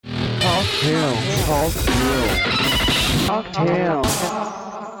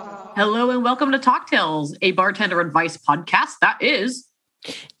Hello and welcome to Talk Tales, a bartender advice podcast that is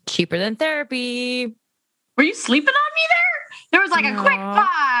cheaper than therapy. Were you sleeping on me there? There was like a quick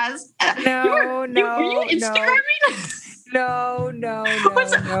pause. No. Were you Instagramming? No.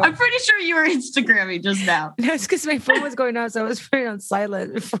 I'm pretty sure you were Instagramming just now. No, it's because my phone was going off, so I was putting it on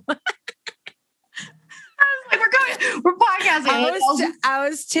silent before. I was like, we're podcasting. I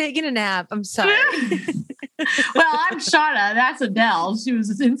was taking a nap. I'm sorry. Well, I'm Shauna. That's Adele. She was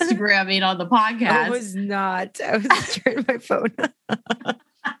Instagramming on the podcast. I was not. I was turning my phone.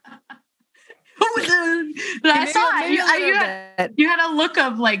 I saw it. You had a look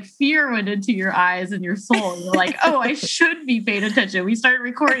of like fear went into your eyes and your soul. You're like, oh, I should be paying attention. We started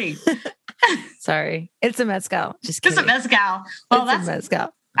recording. Sorry. It's a mezcal. Just kidding. It's a mezcal. Well, it's a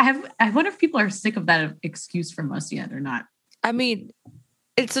mezcal. I wonder if people are sick of that excuse from us yet or not. I mean,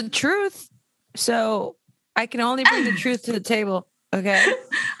 it's the truth. So I can only bring the truth to the table. Okay.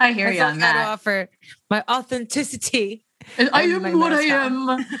 I hear you on that. I offer my authenticity. I am what I am.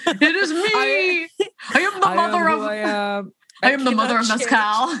 It is me. I am the mother of. I am the mother of mezcal.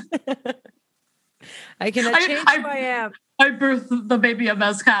 I cannot change who I am. I birthed the baby of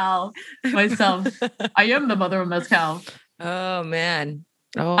mezcal myself. I am the mother of mezcal. Oh man.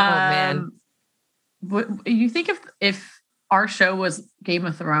 Man. You think if our show was Game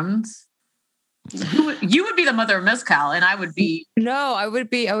of Thrones, you would be the mother of mezcal, and I would be. No, I would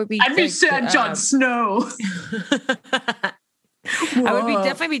be. I'd be Jon Snow. I would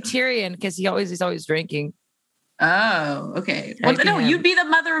definitely be Tyrion because he's always drinking. Oh, okay. Well, no, you'd be the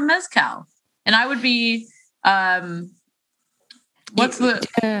mother of mezcal, and I would be. I'm the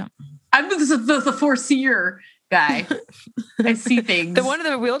foreseer guy. I see things. The one in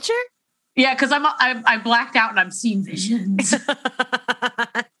the wheelchair. Yeah, because I blacked out and I'm seeing visions.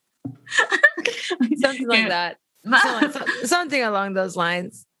 Something like that. Something along those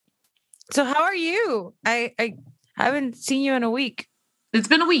lines. So how are you? I haven't seen you in a week. It's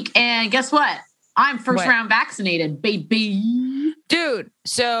been a week. And guess what? I'm first round vaccinated, baby. Dude,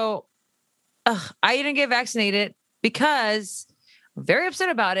 so I didn't get vaccinated because I'm very upset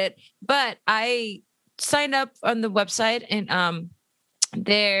about it. But I signed up on the website and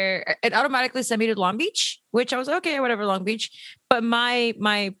it automatically sent me to Long Beach, which I was okay, whatever, Long Beach. But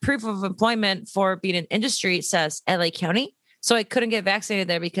my proof of employment for being in industry says LA County. So I couldn't get vaccinated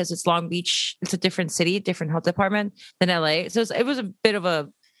there because it's Long Beach. It's a different city, different health department than LA. So it was a bit of a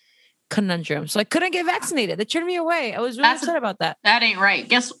conundrum. So I couldn't get vaccinated. They turned me away. I was really upset about that. That ain't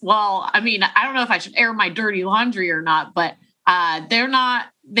right. I mean, I don't know if I should air my dirty laundry or not, but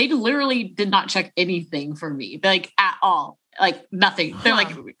they literally did not check anything for me, like at all. Like nothing. They're like,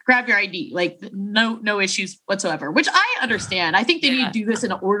 grab your ID. Like no issues whatsoever, which I understand. I think they need to do this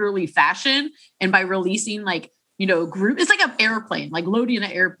in an orderly fashion. And by releasing group, it's like an airplane, like loading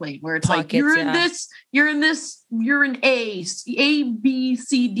an airplane where it's like, you're in A, B,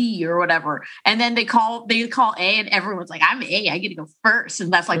 C, D or whatever. And then they call A and everyone's like, I'm A, I get to go first.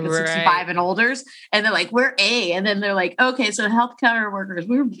 And that's like the 65 and olders. And they're like, we're A. And then they're like, okay, so healthcare workers,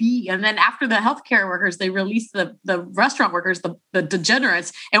 we're B. And then after the healthcare workers, they release the restaurant workers, the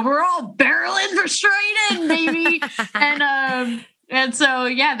degenerates, and we're all barreling for straight in, baby. And so,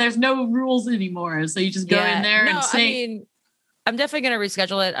 there's no rules anymore. So you just go in there and say. I mean, I'm definitely going to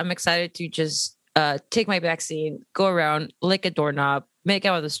reschedule it. I'm excited to just take my vaccine, go around, lick a doorknob, make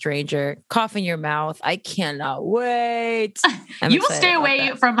out with a stranger, cough in your mouth. I cannot wait. You will stay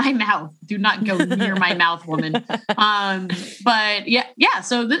away from my mouth. Do not go near my mouth, woman. But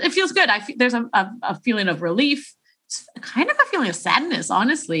so it feels good. There's a feeling of relief. It's kind of a feeling of sadness,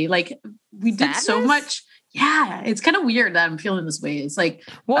 honestly. Like we did so much. Yeah, it's kind of weird that I'm feeling this way. It's like,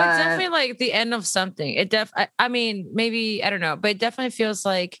 it's definitely like the end of something. I mean, maybe, I don't know, but it definitely feels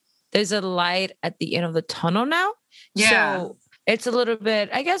like there's a light at the end of the tunnel now. Yeah. So it's a little bit,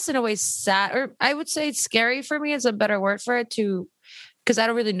 I guess, in a way sad, or I would say it's scary for me is a better word for it because I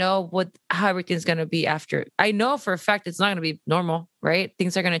don't really know how everything's going to be after. I know for a fact it's not going to be normal, right?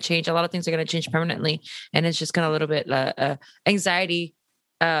 Things are going to change. A lot of things are going to change permanently. And it's just going to a little bit anxiety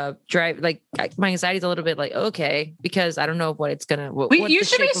drive, like my anxiety is a little bit like, okay, because I don't know what it's gonna. You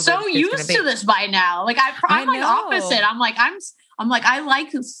should be so used to this by now. Like I'm like opposite. I'm like I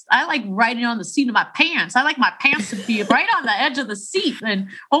like riding on the seat of my pants. I like my pants to be right on the edge of the seat and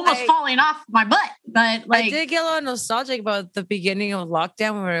almost falling off my butt. But like, I did get a little nostalgic about the beginning of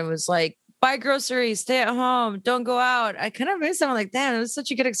lockdown where it was like, buy groceries, stay at home, don't go out. I kind of miss it. I'm like, damn, it was such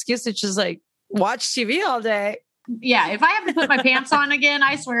a good excuse to just like watch TV all day. Yeah, if I have to put my pants on again,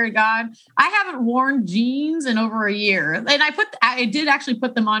 I swear to God, I haven't worn jeans in over a year. And I did actually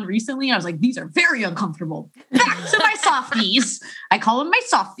put them on recently. I was like, these are very uncomfortable. Back to my softies. I call them my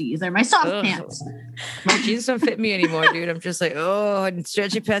softies. They're my soft pants. My jeans don't fit me anymore, dude. I'm just like, oh, and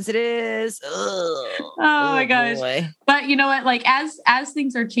stretchy pants it is. Oh my gosh. Boy. But you know what? Like as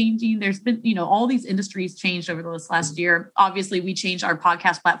things are changing, there's been, all these industries changed over this last year. Obviously, we changed our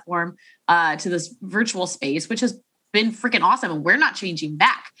podcast platform to this virtual space, which has been freaking awesome. And we're not changing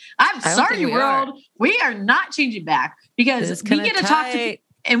back. I'm sorry, world. We are not changing back because we get to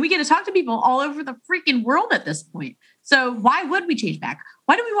talk to people all over the freaking world at this point. So why would we change back?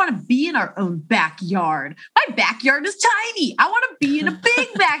 Why do we want to be in our own backyard? My backyard is tiny. I want to be in a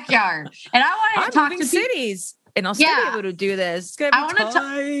big backyard. And I want to talk to cities. And I'll still be able to do this. It's going to be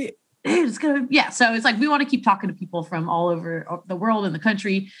tight. It's gonna, so it's like we want to keep talking to people from all over the world and the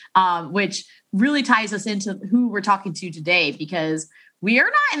country, which really ties us into who we're talking to today, because we are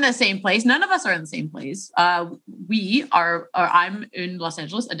not in the same place. None of us are in the same place. I'm in Los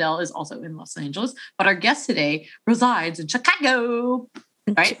Angeles. Adele is also in Los Angeles, but our guest today resides in Chicago.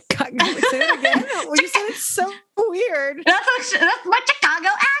 Right? Chicago. Say it again. Well, you said it's so weird. That's my Chicago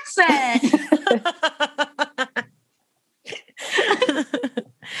accent.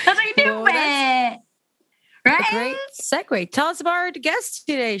 That's how you do it. Right? Great segue. Tell us about our guest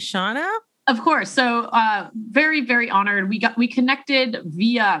today, Shauna. Of course. So very, very honored. We connected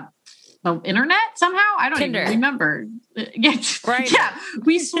via the internet somehow. I don't even remember. Yeah.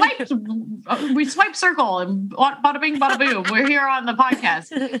 We swiped circle and bada bing, bada boom. We're here on the podcast.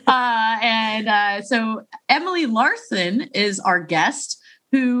 So Emily Larson is our guest,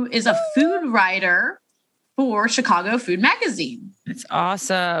 who is a food writer for Chicago Food Magazine. That's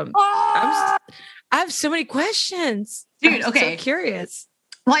awesome. Oh! I have so many questions. Dude, I'm okay. So curious.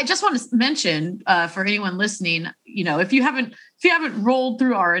 Well, I just want to mention for anyone listening, if you haven't rolled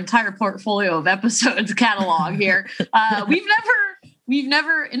through our entire portfolio of episodes catalog here, we've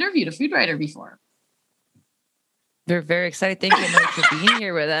never interviewed a food writer before. We're very excited. Thank you for being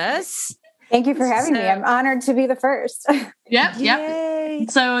here with us. Thank you for having me. I'm honored to be the first. Yep.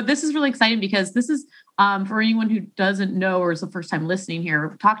 So this is really exciting because this is for anyone who doesn't know or is the first time listening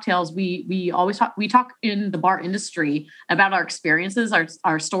here. Talktails, we always talk in the bar industry about our experiences,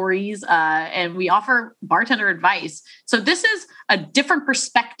 our stories, and we offer bartender advice. So this is a different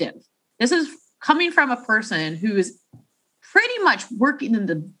perspective. This is coming from a person who is pretty much working in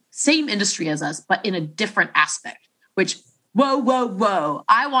the same industry as us, but in a different aspect, which whoa.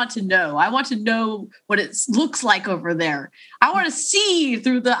 I want to know what it looks like over there. I want to see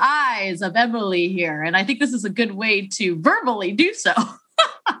through the eyes of Emily here. And I think this is a good way to verbally do so,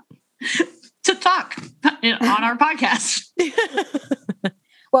 to talk on our podcast.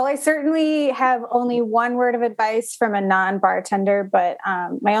 Well, I certainly have only one word of advice from a non-bartender, but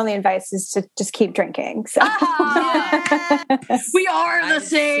my only advice is to just keep drinking. So we are the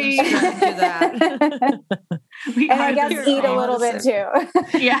same. And I guess eat a little bit too.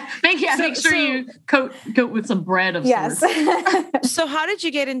 Make sure you coat with some bread of sorts. So how did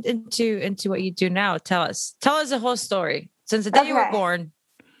you get into what you do now? Tell us the whole story since the day you were born.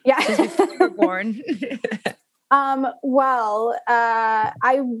 Yeah. Since before you were born. I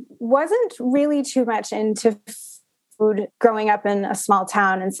wasn't really too much into food growing up in a small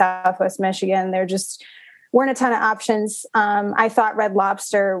town in Southwest Michigan. There just weren't a ton of options. I thought Red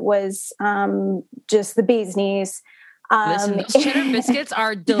Lobster was just the bee's knees. Listen, those cheddar biscuits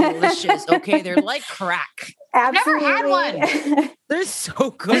are delicious. Okay, they're like crack. Absolutely. Never had one. They're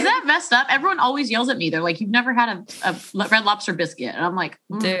so good. Is that messed up? Everyone always yells at me. They're like, "You've never had a Red Lobster biscuit," and I'm like,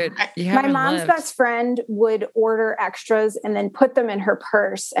 "Dude, my mom's best friend would order extras and then put them in her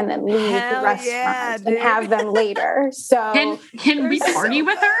purse and then leave the restaurant and have them later." So can we party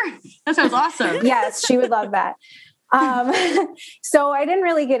with her? That sounds awesome. Yes, she would love that. So I didn't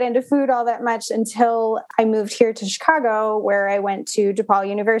really get into food all that much until I moved here to Chicago, where I went to DePaul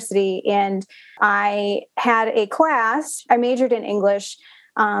University, and I had a class. I majored in English,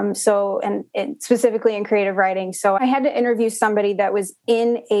 and specifically in creative writing. So I had to interview somebody that was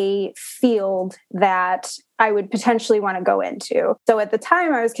in a field that I would potentially want to go into. So at the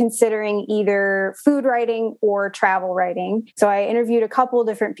time I was considering either food writing or travel writing. So I interviewed a couple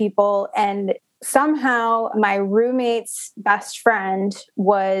different people, and somehow my roommate's best friend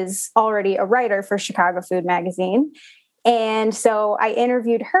was already a writer for Chicago Food Magazine. And so I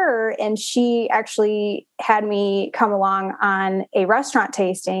interviewed her, and she actually had me come along on a restaurant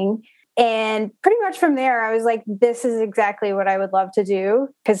tasting. And pretty much from there, I was like, this is exactly what I would love to do,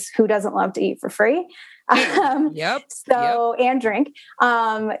 because who doesn't love to eat for free? And drink.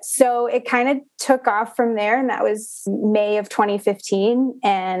 So it kind of took off from there, and that was May of 2015.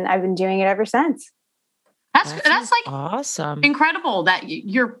 And I've been doing it ever since. That's like awesome. Incredible that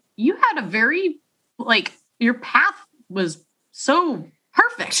you had a very, like, your path was so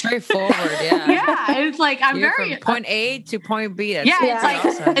perfect. Straightforward, yeah. Yeah. It's like, You're from point A to point B. It's like,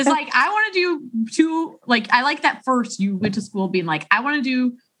 awesome. It's like, I want to do two, like, I like that first you went to school being like, I want to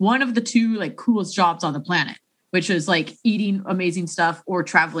do one of the two, like, coolest jobs on the planet, which is like eating amazing stuff or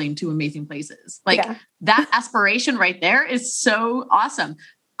traveling to amazing places. Like that aspiration right there is so awesome.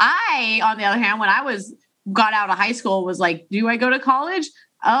 I, on the other hand, when I got out of high school, was like, do I go to college?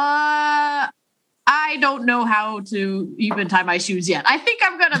 I don't know how to even tie my shoes yet. I think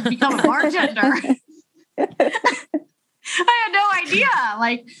I'm going to become a bartender. I had no idea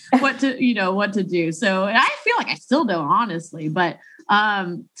like what to do. So I feel like I still don't, honestly, but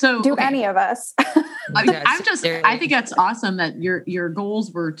any of us. I think that's awesome that your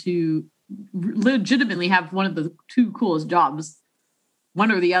goals were to legitimately have one of the two coolest jobs, one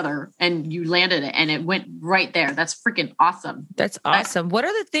or the other, and you landed it and it went right there. That's freaking awesome. That's awesome. What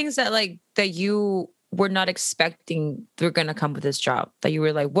are the things that you were not expecting were going to come with this job, that you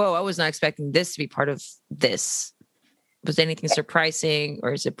were like, whoa, I was not expecting this to be part of this? Was anything surprising,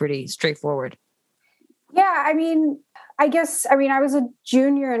 or is it pretty straightforward? Yeah, I was a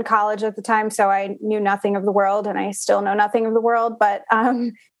junior in college at the time, so I knew nothing of the world, and I still know nothing of the world, but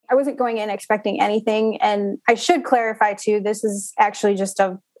I wasn't going in expecting anything. And I should clarify too, this is actually just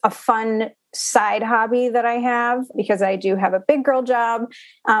a fun side hobby that I have, because I do have a big girl job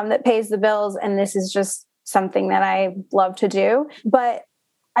that pays the bills. And this is just something that I love to do. But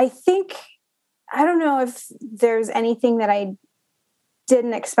I don't know if there's anything that I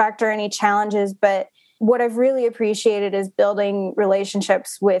didn't expect or any challenges, but what I've really appreciated is building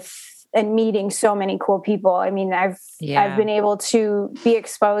relationships with and meeting so many cool people. I mean, I've been able to be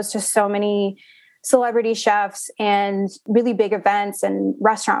exposed to so many celebrity chefs and really big events and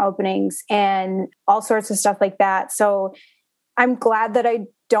restaurant openings and all sorts of stuff like that. So I'm glad that I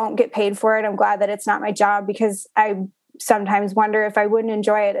don't get paid for it. I'm glad that it's not my job, because I sometimes wonder if I wouldn't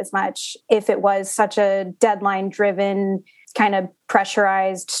enjoy it as much if it was such a deadline driven, kind of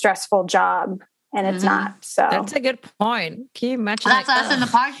pressurized, stressful job. And it's not. So that's a good point. Can you imagine? That's us in the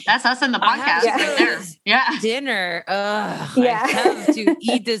podcast. That's us in the podcast right there. Yeah. Dinner. I have to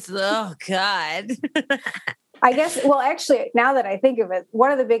eat this. Oh God. I guess, well, actually, now that I think of it,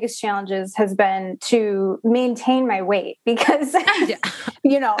 one of the biggest challenges has been to maintain my weight, because, for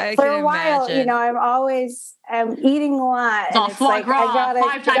a while, I'm eating a lot. It's all foie gras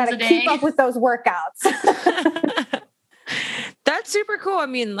 5 times a day. Keep up with those workouts. That's super cool. I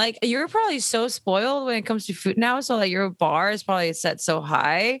mean, like, you're probably so spoiled when it comes to food now, so that your bar is probably set so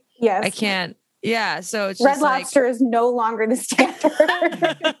high. Yes. I can't. Yeah. So it's Red Lobster is no longer the standard.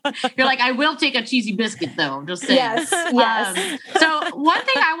 You're like, I will take a cheesy biscuit though. Just saying. Yes. So one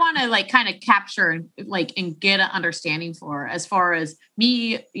thing I want to like kind of capture and get an understanding for, as far as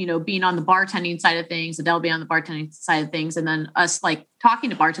me, being on the bartending side of things, Adele being on the bartending side of things, and then us like talking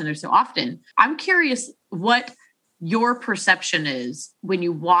to bartenders so often. I'm curious what your perception is when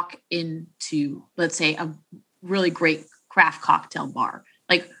you walk into, let's say, a really great craft cocktail bar.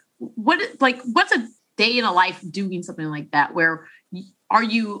 What's a day in a life doing something like that? Where are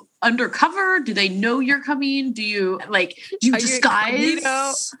you undercover? Do they know you're coming? Do you disguise?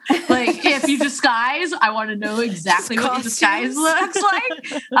 Like, if you disguise, I want to know exactly what the disguise looks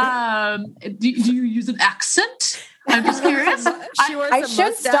like. Do you use an accent? I'm just curious. I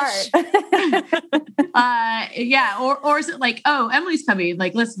should start. Or is it like, oh, Emily's coming,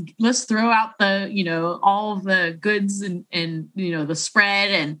 like let's throw out the all the goods and the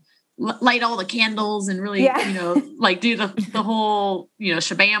spread and light all the candles and really do the whole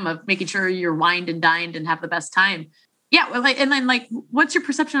shabam of making sure you're wined and dined and have the best time. And then what's your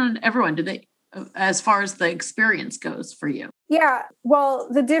perception on everyone? Do they, as far as the experience goes for you? Yeah, well,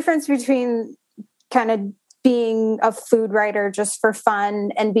 the difference between kind of being a food writer just for fun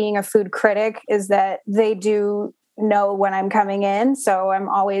and being a food critic is that they do know when I'm coming in. So I'm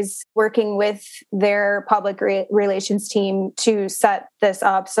always working with their public relations team to set this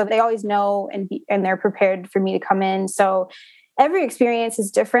up. So they always know and they're prepared for me to come in. So every experience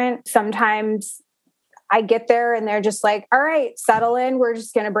is different. Sometimes I get there and they're just like, all right, settle in. We're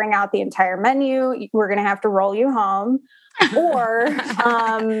just going to bring out the entire menu. We're going to have to roll you home. Or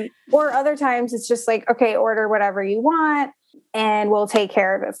other times it's just like, okay, order whatever you want and we'll take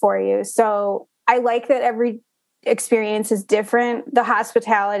care of it for you. So I like that every experience is different. The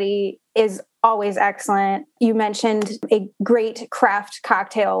hospitality is always excellent. You mentioned a great craft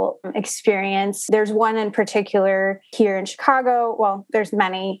cocktail experience. There's one in particular here in Chicago. Well, there's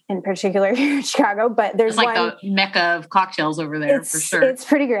many in particular here in Chicago, but there's it's like one, the mecca of cocktails over there for sure. It's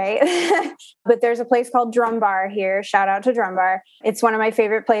pretty great. But there's a place called Drum Bar here. Shout out to Drum Bar. It's one of my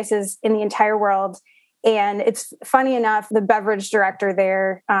favorite places in the entire world. And it's funny enough, the beverage director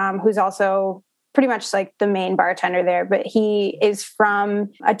there, who's also pretty much like the main bartender there, but he is from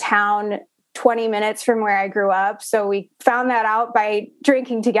a town 20 minutes from where I grew up. So we found that out by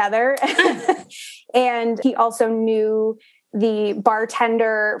drinking together. And he also knew the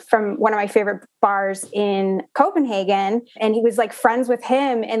bartender from one of my favorite bars in Copenhagen. And he was like friends with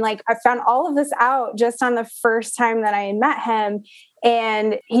him. And like, I found all of this out just on the first time that I met him.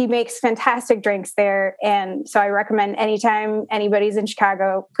 And he makes fantastic drinks there. And so I recommend anytime anybody's in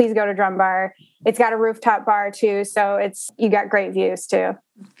Chicago, please go to Drum Bar. It's got a rooftop bar too. So you got great views too.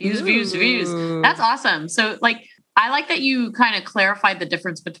 Views. That's awesome. So like, I like that you kind of clarified the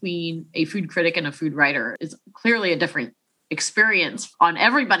difference between a food critic and a food writer. It's clearly a different experience on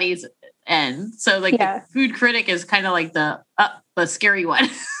everybody's end. So like the food critic is kind of like the scary one.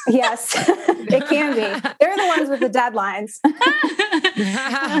 Yes, it can be. They're the ones with the deadlines.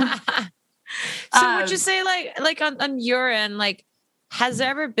 So would you say like on your end, like, has there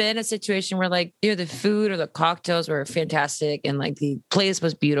ever been a situation where like either the food or the cocktails were fantastic and like the place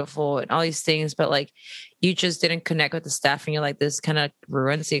was beautiful and all these things, but like you just didn't connect with the staff and you're like, this kind of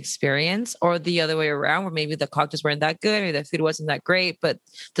ruins the experience? Or the other way around, where maybe the cocktails weren't that good, maybe the food wasn't that great, but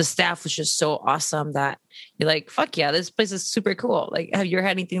the staff was just so awesome that you're like, fuck yeah, this place is super cool. Like, have you ever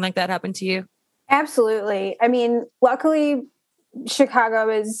had anything like that happen to you? Absolutely. I mean, luckily, Chicago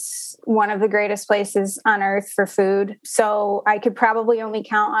is one of the greatest places on earth for food. So I could probably only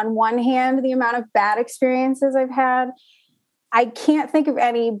count on one hand the amount of bad experiences I've had. I can't think of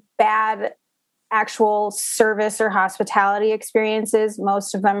any bad actual service or hospitality experiences.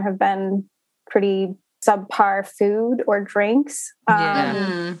 Most of them have been pretty subpar food or drinks.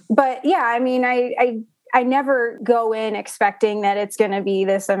 But yeah, I mean, I never go in expecting that it's going to be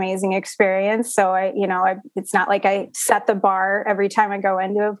this amazing experience. So it's not like I set the bar every time I go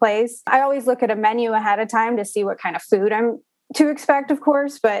into a place. I always look at a menu ahead of time to see what kind of food I'm to expect, of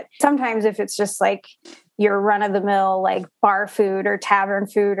course. But sometimes if it's just like your run of the mill, like bar food or tavern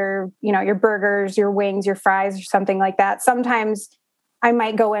food, or, your burgers, your wings, your fries, or something like that, sometimes I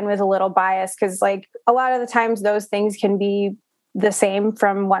might go in with a little bias, because like a lot of the times those things can be the same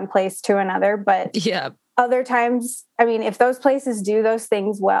from one place to another. But yeah, other times, I mean, if those places do those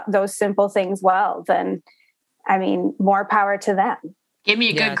things well, those simple things well, then I mean, more power to them. Give me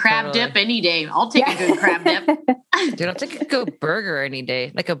a good crab dip any day. I'll take a good crab dip. Dude, I'll take a good burger any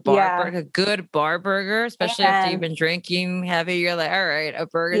day. Like a burger, a good bar burger, especially after you've been drinking heavy. You're like, all right, a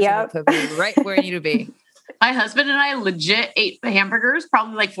burger's going to put me right where I need to be. My husband and I legit ate hamburgers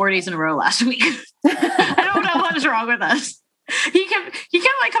probably like 4 days in a row last week. I don't know what's wrong with us. He kept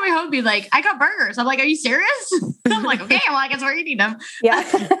like coming home and be like, I got burgers. I'm like, are you serious? I'm like, okay, well, I guess we're eating them. Yeah.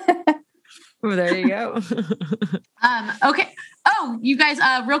 Well, there you go. Okay. Oh, you guys,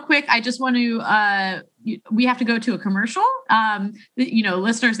 real quick, I just want to, we have to go to a commercial.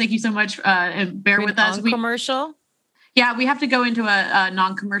 Listeners, thank you so much. And bear with us. Commercial? Yeah, we have to go into a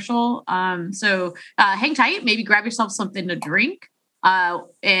non-commercial. So hang tight, maybe grab yourself something to drink,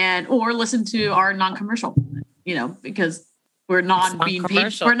 or listen to our non-commercial, because we're not being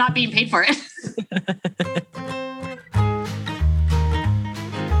paid for it.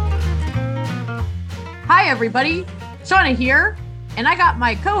 Hi, everybody. Shauna here, and I got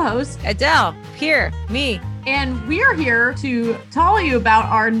my co-host Adele here, me, and we are here to tell you about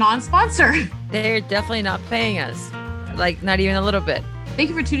our non-sponsor. They're definitely not paying us, like not even a little bit. Thank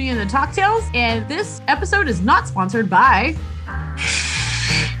you for tuning in to Talk Tales, and this episode is not sponsored by.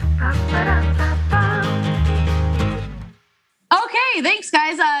 Okay, thanks,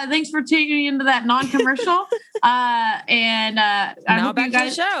 guys. Thanks for tuning into that non-commercial. Now back to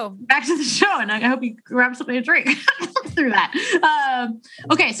the show. Back to the show, and I hope you grab something to drink through that.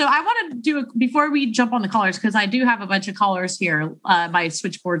 Okay, so I want to do before we jump on the callers, because I do have a bunch of callers here. My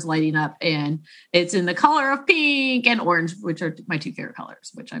switchboard's lighting up, and it's in the color of pink and orange, which are my two favorite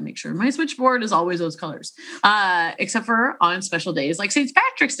colors. Which I make sure my switchboard is always those colors, except for on special days like St.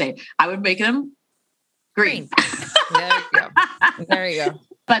 Patrick's Day. I would make them green. There you go.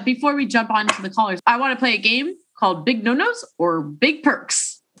 But before we jump on to the callers, I want to play a game called Big No-Nos or Big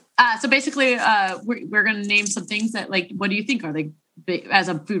Perks. So basically, we're going to name some things that, like, what do you think? Are they, big, as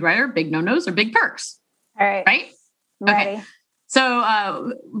a food writer, big no-nos or big perks? All right. Right? Ready. Okay.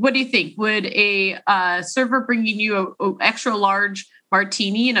 So, what do you think? Would a server bringing you a extra large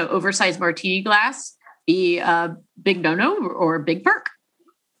martini in an oversized martini glass be a big no-no or a big perk?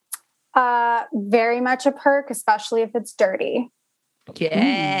 Very much a perk, especially if it's dirty.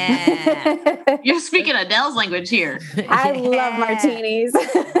 Yeah. You're speaking Adele's language here. I love martinis.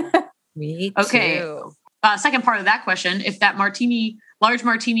 Me too. Okay. Second part of that question, if that large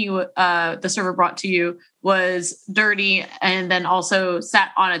martini the server brought to you was dirty and then also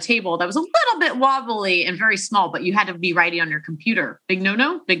sat on a table that was a little bit wobbly and very small, but you had to be writing on your computer, big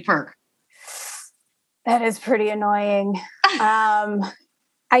no-no, big perk? That is pretty annoying.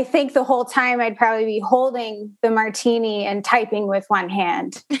 I think the whole time I'd probably be holding the martini and typing with one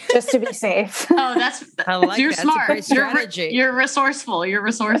hand just to be safe. Oh, you're that. smart. That's a great strategy. You're resourceful.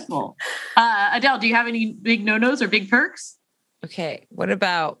 Adele, do you have any big no-nos or big perks? Okay. What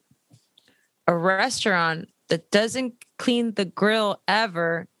about a restaurant that doesn't clean the grill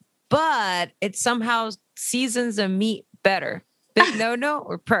ever, but it somehow seasons the meat better? Big no-no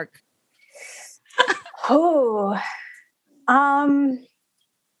or perk?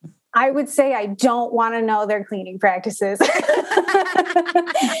 I would say I don't want to know their cleaning practices.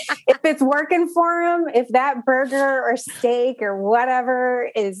 If it's working for them, if that burger or steak or whatever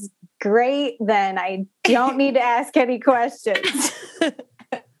is great, then I don't need to ask any questions.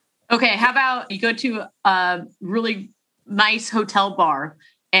 Okay, how about you go to a really nice hotel bar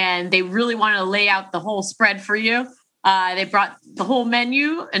and they really want to lay out the whole spread for you. They brought the whole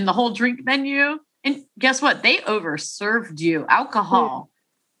menu and the whole drink menu. And guess what? They overserved you alcohol.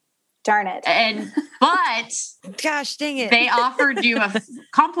 Darn it. But gosh, dang it. They offered you a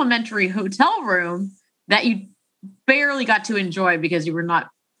complimentary hotel room that you barely got to enjoy because you were not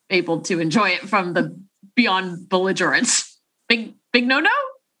able to enjoy it from the beyond belligerence. Big no-no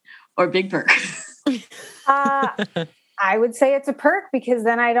or big perk? I would say it's a perk because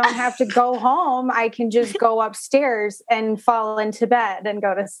then I don't have to go home. I can just go upstairs and fall into bed and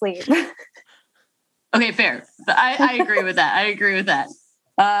go to sleep. Okay, fair. I agree with that.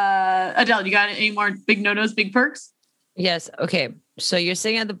 Adele, you got any more big no-nos, big perks? Yes. Okay. So you're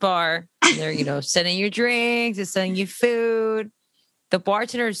sitting at the bar, and they're, sending you drinks, they're sending you food. The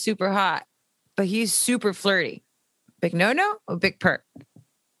bartender is super hot, but he's super flirty. Big no-no or big perk?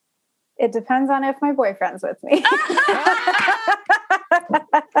 It depends on if my boyfriend's with me.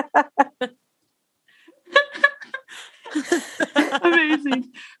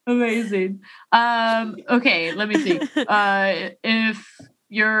 Amazing. Okay, let me see. If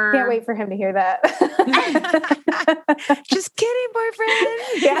you're... Can't wait for him to hear that. Just kidding, boyfriend.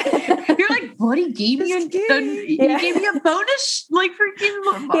 Yeah. You're like, buddy gave me he gave me a bonus, like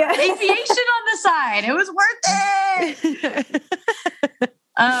freaking aviation on the side. It was worth it.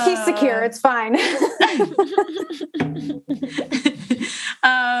 He's secure. It's fine.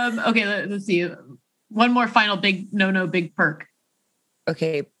 Okay, let's see. One more final big no-no, big perk.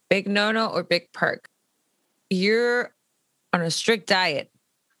 Okay, big no-no or big perk. You're on a strict diet.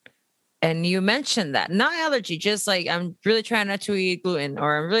 And you mentioned that, not allergy, just like I'm really trying not to eat gluten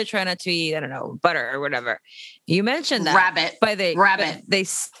or I'm really trying not to eat, I don't know, butter or whatever. You mentioned that. Rabbit. But they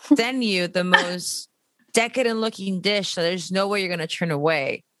send you the most decadent looking dish. So there's no way you're going to turn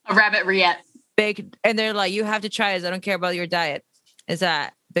away. A rabbit rillette. Big. And they're like, you have to try this. I don't care about your diet. Is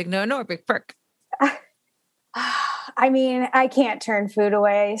that big no-no or big perk? I mean, I can't turn food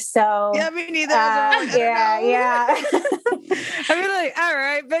away, so yeah, me neither. Yeah. I mean, like, all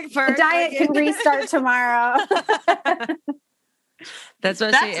right, big perk. The diet can restart tomorrow. That's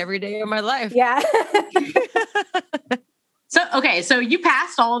what I say every day of my life. Yeah. So you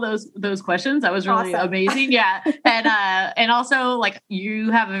passed all those questions. That was really awesome. Amazing. Yeah. And also like you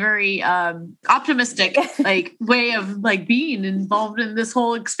have a very optimistic like way of like being involved in this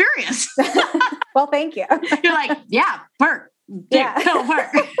whole experience. Well, thank you. You're like, yeah, perk. Yeah. No,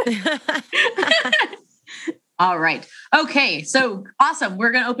 perk. All right. Okay. So awesome.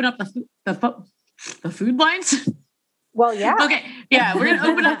 We're going to open up the food lines. Well, yeah. Okay. Yeah. We're going to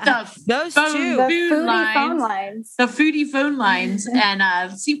open up the phone lines. The foodie phone lines and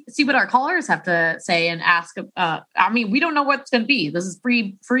see what our callers have to say and ask. I mean, we don't know what it's going to be. This is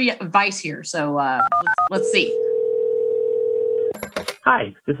free advice here. So let's see.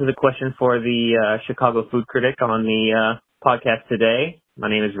 Hi, this is a question for the Chicago food critic on the podcast today. My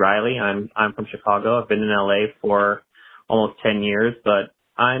name is Riley. I'm from Chicago. I've been in LA for almost 10 years, but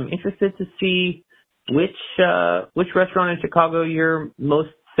I'm interested to see which restaurant in Chicago you're most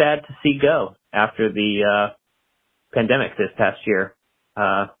sad to see go after the pandemic this past year.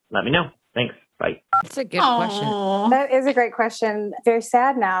 Let me know. Thanks. Bye. That's a good question. That is a great question. Very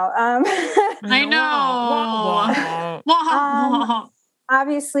sad now. I know.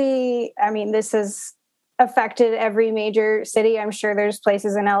 Obviously, I mean, this has affected every major city. I'm sure there's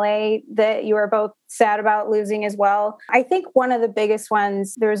places in LA that you are both sad about losing as well. I think one of the biggest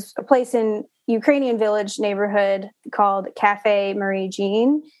ones, there's a place in Ukrainian Village neighborhood called Cafe Marie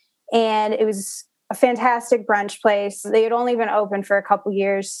Jean, and it was a fantastic brunch place. They had only been open for a couple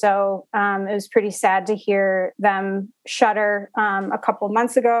years, so it was pretty sad to hear them shutter a couple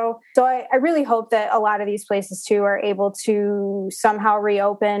months ago. So I really hope that a lot of these places too are able to somehow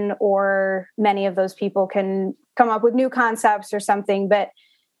reopen, or many of those people can come up with new concepts or something. But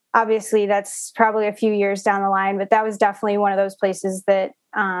obviously that's probably a few years down the line. But that was definitely one of those places that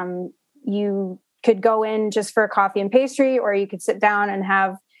you could go in just for coffee and pastry, or you could sit down and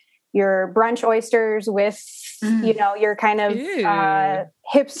have your brunch oysters with, your kind of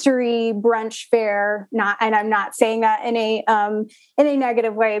hipstery brunch fare. And I'm not saying that in a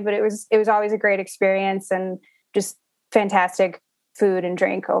negative way, but it was always a great experience and just fantastic food and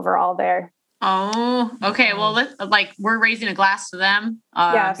drink overall there. Oh, okay. Well, we're raising a glass to them.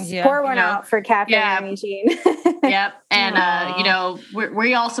 Yes, pour one out for Cafe Marie Jean. Yep, and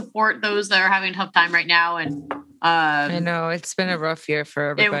we all support those that are having a tough time right now, and I know it's been a rough year for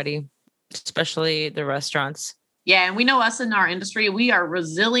everybody, especially the restaurants. Yeah, and we know us in our industry, we are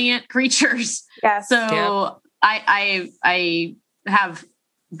resilient creatures. Yes. So I have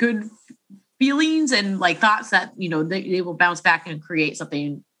good feelings and thoughts that they will bounce back and create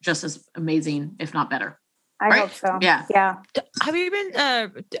something just as amazing, if not better. I hope so. Yeah. Have you been?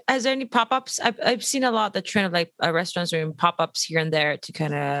 Has there any pop-ups? I've seen a lot the trend of restaurants doing pop-ups here and there to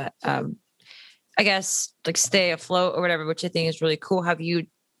kind of, I guess, stay afloat or whatever, which I think is really cool. Have you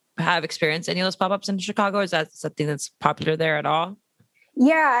experienced any of those pop-ups in Chicago? Is that something that's popular there at all?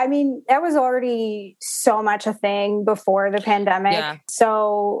 Yeah, I mean, that was already so much a thing before the pandemic. Yeah.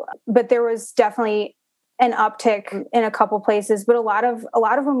 So, but there was definitely an uptick in a couple places, but a lot of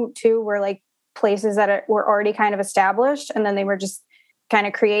them too were places that were already kind of established, and then they were just kind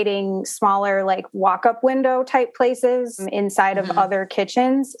of creating smaller walk-up window type places inside of other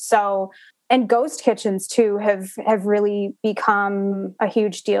kitchens. So, and ghost kitchens too have really become a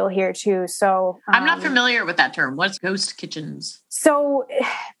huge deal here too. So I'm not familiar with that term. What's ghost kitchens? So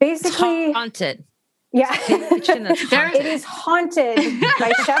basically, it's haunted. Yeah, it is haunted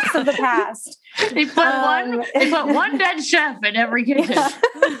by chefs of the past. They put one dead chef in every kitchen. Yeah.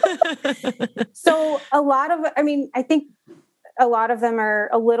 So I think a lot of them are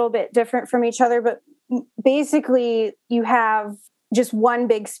a little bit different from each other, but basically you have just one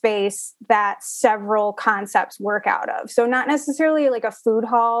big space that several concepts work out of. So not necessarily a food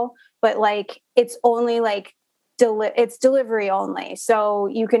hall, but it's only it's delivery only. So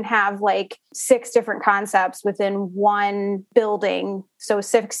you can have 6 different concepts within one building. So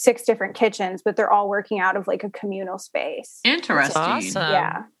six different kitchens, but they're all working out of a communal space. Interesting. That's awesome.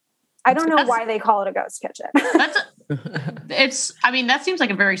 Yeah. I don't know why they call it a ghost kitchen. That seems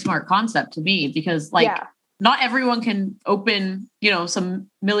like a very smart concept to me, because not everyone can open, some $1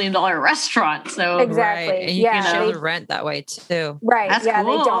 million restaurant. So exactly. Right. And you can share the rent that way too. Right. That's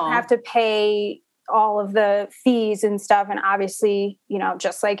cool. They don't have to pay all of the fees and stuff. And obviously,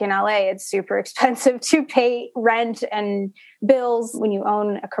 just like in LA, it's super expensive to pay rent and bills when you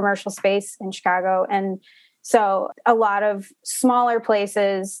own a commercial space in Chicago. And so a lot of smaller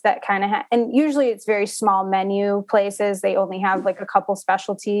places that kind of and usually it's very small menu places. They only have a couple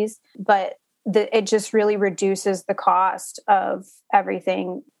specialties, but it just really reduces the cost of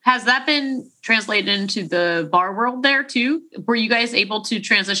everything. Has that been translated into the bar world there too? Were you guys able to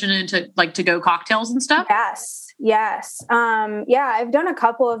transition into to-go cocktails and stuff? Yes. I've done a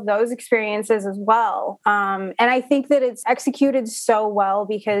couple of those experiences as well. And I think that it's executed so well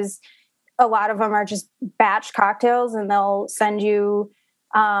because a lot of them are just batch cocktails, and they'll send you,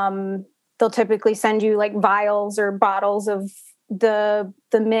 they'll typically send you vials or bottles of the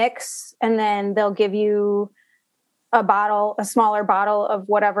mix, and then they'll give you a smaller bottle of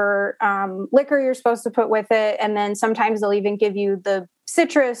whatever liquor you're supposed to put with it, and then sometimes they'll even give you the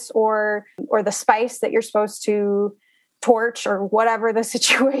citrus or the spice that you're supposed to torch or whatever the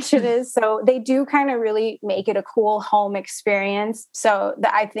situation is. So they do kind of really make it a cool home experience. So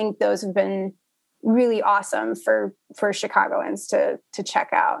I think those have been really awesome for Chicagoans to check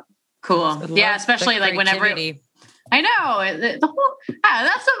out. Cool. Yeah, especially whenever. I know the whole.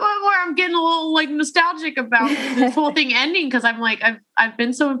 That's where I'm getting a little nostalgic about this whole thing ending, because I'm I've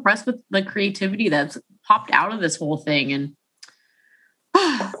been so impressed with the creativity that's popped out of this whole thing, and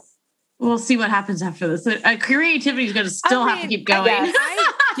we'll see what happens after this. Creativity is going to still have to keep going.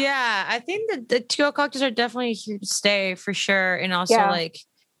 I think that the to-go cocktails are definitely here to stay for sure. And also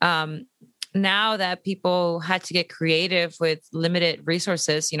now that people had to get creative with limited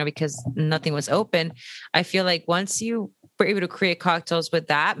resources, because nothing was open, I feel like once you were able to create cocktails with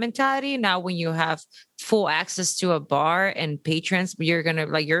that mentality, now when you have full access to a bar and patrons, you're going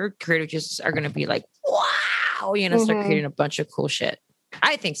to your creative juices are going to be like, wow, start creating a bunch of cool shit.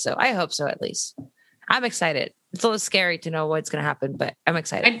 I think so. I hope so, at least. I'm excited. It's a little scary to know what's going to happen, but I'm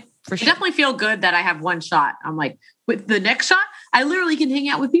excited. I definitely feel good that I have one shot. I'm like, with the next shot, I literally can hang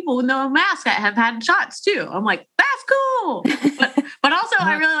out with people with no mask that have had shots too. I'm like, that's cool. But also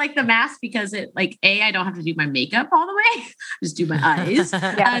I really like the mask because it I don't have to do my makeup all the way. Just do my eyes.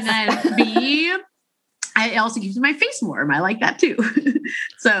 And then B, it also keeps my face warm. I like that too.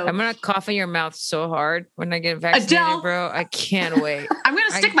 So I'm going to cough in your mouth so hard when I get vaccinated, Adele, bro. I can't wait. I'm going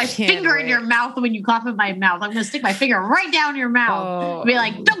to stick my finger in your mouth when you cough in my mouth. I'm going to stick my finger right down your mouth. Be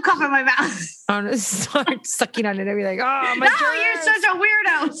like, don't cough in my mouth. I'm going to start sucking on it and be like, oh, my germs. You're such a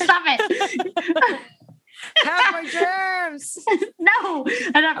weirdo. Stop it. Have my germs. No.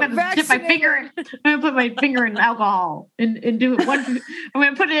 And I'm going to dip my finger in. I'm going to put my finger in alcohol and do it. I'm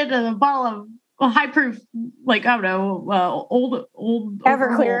going to put it in a bottle of high proof, I don't know, old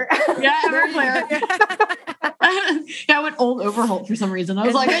Everclear. Yeah, Everclear. I went old Overholt for some reason. I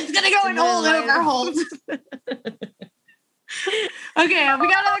was like, it's gonna go in old Overholt. Okay, we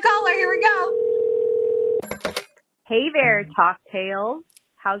got another caller. Here we go. Hey there, Talktails.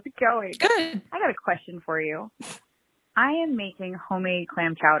 How's it going? Good. I got a question for you. I am making homemade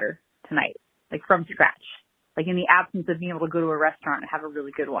clam chowder tonight, from scratch, in the absence of being able to go to a restaurant and have a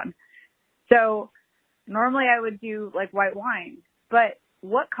really good one. So normally I would do white wine, but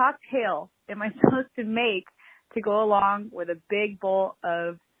what cocktail am I supposed to make to go along with a big bowl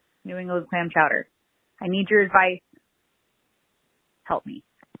of New England clam chowder? I need your advice. Help me.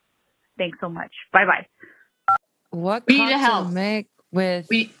 Thanks so much. Bye-bye. What cocktail to make with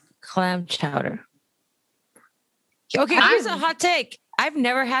clam chowder? Okay, here's a hot take. I've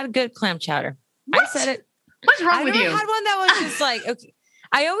never had good clam chowder. What? I said it. What's wrong with you? I had one that was just okay.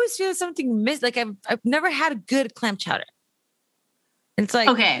 I always feel something missed. I've never had a good clam chowder. It's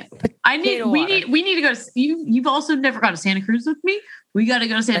okay. We need to go to you've also never gone to Santa Cruz with me. We got to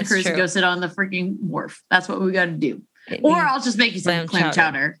go to Santa Cruz and go sit on the freaking wharf. That's what we got to do. Or I'll just make you some clam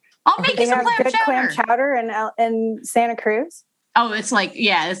chowder. I'll make you some clam chowder in Santa Cruz. Oh, it's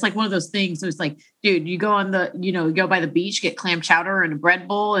it's one of those things. So it's dude, you go on go by the beach, get clam chowder and a bread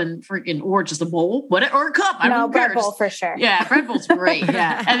bowl and or just a bowl, or a cup. Bread bowl for sure. Yeah, bread bowl's great.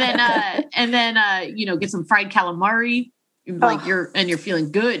 Yeah, and then get some fried calamari. You're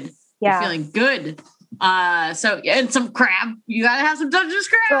feeling good. Yeah, you're feeling good. And some crab. You gotta have some Dungeness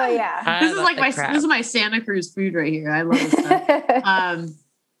crab. Oh yeah, this is my Santa Cruz food right here. I love this stuff.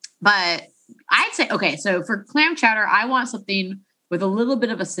 But I'd say, okay, so for clam chowder, I want something with a little bit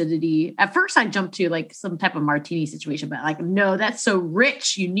of acidity. At first I jumped to some type of martini situation, but no, that's so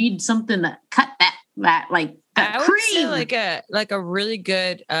rich. You need something that cut that I cream. Would say like a really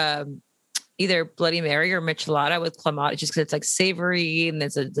good, either Bloody Mary or Michelada with clamato, just because it's savory and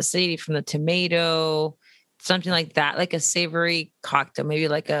there's the acidity from the tomato, something like that, like a savory cocktail, maybe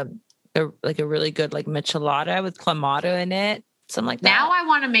like a really good Michelada with clamato in it. Something like that. Now I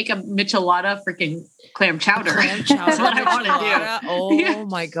want to make a Michelada freaking clam chowder. That's what I want to do. Oh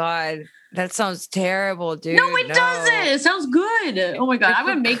my God. That sounds terrible, dude. No, it doesn't. It sounds good. Oh my God. I'm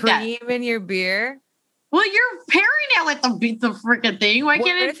going to make that. Cream in your beer? Well, you're pairing it with the freaking thing. What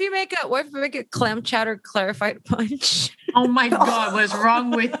if you make a clam chowder clarified punch? Oh my God. What is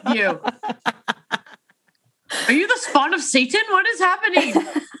wrong with you? Are you the spawn of Satan? What is happening?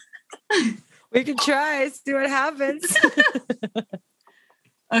 We can try, see what happens.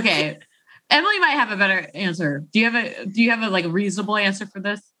 Okay. Emily might have a better answer. Do you have a reasonable answer for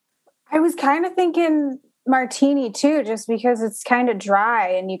this? I was kind of thinking martini too, just because it's kind of dry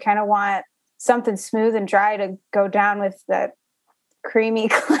and you kind of want something smooth and dry to go down with that creamy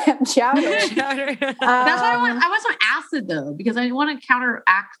clam chowder. That's why I want some acid though, because I want to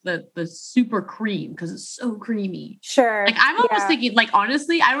counteract the super cream because it's so creamy. Sure. I'm almost thinking,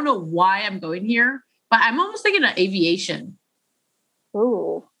 honestly, I don't know why I'm going here, but I'm almost thinking of aviation.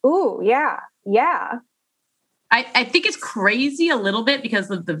 Ooh, yeah. I think it's crazy a little bit because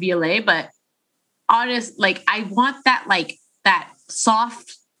of the VLA, but honest, I want that that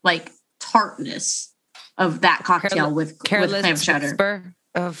soft tartness of that cocktail with clam chowder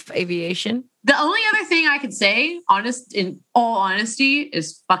of aviation. The only other thing I could say, in all honesty,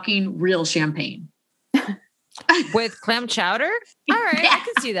 is fucking real champagne. with clam chowder. All right, I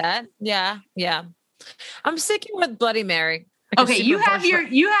can see that. Yeah. I'm sticking with Bloody Mary. Okay, you have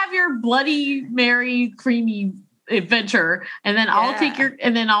your Bloody Mary creamy adventure, and then I'll take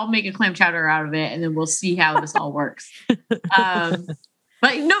I'll make a clam chowder out of it, and then we'll see how this all works. But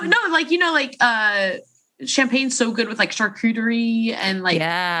no, like champagne's so good with like charcuterie and like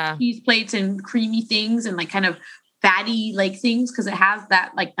cheese plates and creamy things and like kind of fatty like things because it has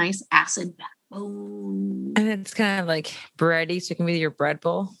that like nice acid backbone. And it's kind of like bready, so it can be your bread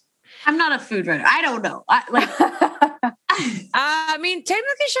bowl. I'm not a food writer. I don't know. I mean,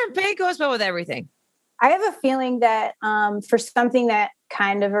 technically champagne goes well with everything. I have a feeling that for something that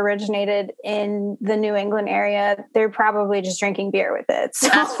kind of originated in the New England area, they're probably just drinking beer with it. So.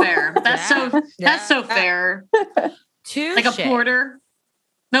 That's fair. That's so fair. Like a porter.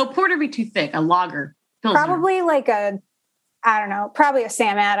 No, porter be too thick. A lager. Pilsner. Probably like probably a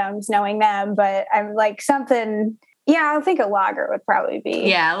Sam Adams, knowing them, but I'm like something. Yeah, I think a lager would probably be.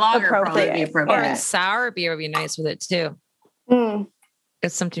 Yeah, a lager would probably be appropriate. Or a sour beer would be nice with it too.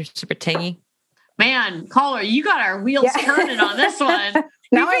 It's something super tangy. Man, caller, you got our wheels turning on this one.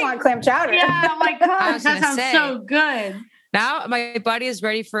 Now I want clam chowder. Yeah, oh my gosh, that sounds so good. Now my body is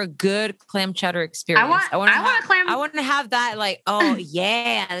ready for a good clam chowder experience. I want to have that like, oh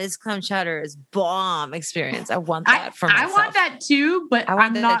yeah, this clam chowder is bomb experience. I want that for myself. I want that too, but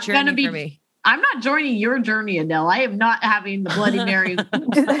I'm not going to be. For me. I'm not joining your journey, Adele. I am not having the Bloody Mary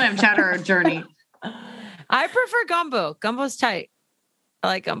clam chowder journey. I prefer gumbo. Gumbo's tight. I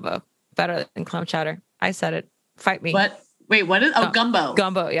like gumbo better than clam chowder. I said it. Fight me. What? Wait, what is? Oh, gumbo.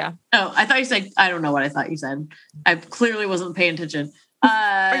 Gumbo, yeah. Oh, I thought you said. I don't know what I thought you said. I clearly wasn't paying attention.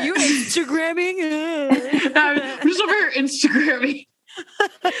 Are you Instagramming? I'm just over here Instagramming.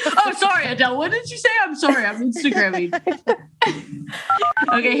 Oh, sorry, Adele. What did you say? I'm sorry. I'm Instagramming.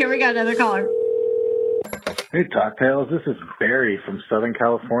 Okay, here we got another caller. Hey, Talktails. This is Barry from Southern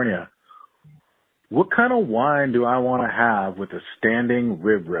California. What kind of wine do I want to have with a standing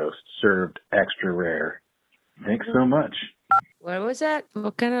rib roast served extra rare? Thanks so much. What was that?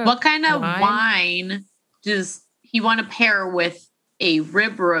 What kind of wine does he want to pair with a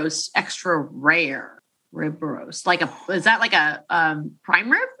rib roast extra rare? Rib roast, is that like a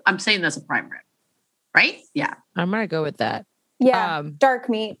prime rib? I'm saying that's a prime rib, right? Yeah, I'm gonna go with that. Yeah, dark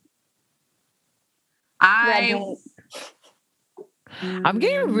meat. I'm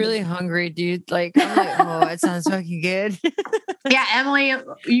getting really hungry, dude. Like, I'm like, oh, it sounds fucking good. Yeah, Emily,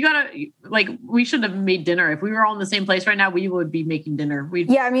 you gotta we should have made dinner. If we were all in the same place right now, we would be making dinner.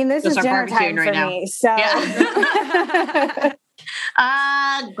 I mean, this is dinner time for me. So. Yeah.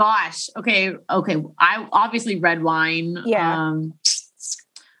 Gosh. Okay. I obviously red wine. Yeah.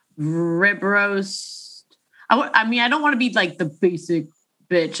 Rib roast. I mean, I don't want to be like the basic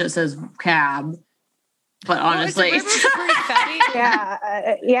bitch that says cab, but honestly, rib roast pretty fatty.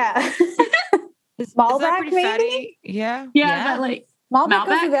 Yeah. Malbec, maybe. Fatty? Yeah. But like Malbec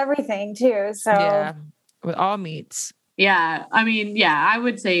goes with everything too. So yeah, with all meats. Yeah. I mean, I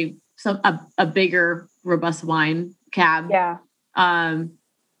would say a bigger, robust wine cab. Yeah.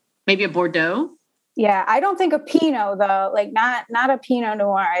 Maybe a Bordeaux. Yeah, I don't think a Pinot though. Like not a Pinot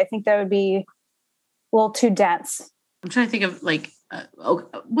Noir. I think that would be a little too dense. I'm trying to think of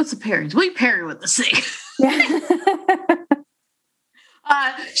what's the pairings? What are you pairing with this thing?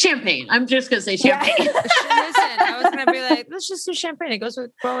 Champagne. I'm just gonna say champagne. Yeah. Listen, I was gonna be like, let's just do champagne. It goes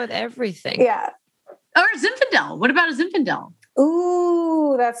well with everything. Yeah. Or Zinfandel. What about a Zinfandel?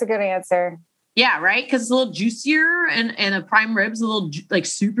 Ooh, that's a good answer. Yeah, right? Because it's a little juicier and a prime rib's a little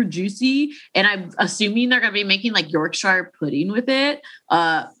super juicy. And I'm assuming they're going to be making like Yorkshire pudding with it.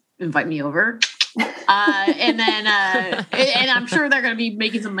 Invite me over. And then and I'm sure they're going to be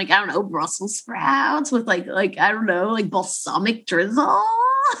making some Brussels sprouts with like balsamic drizzle.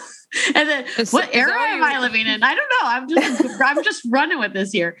 And then what era am I living in? I don't know. I'm just running with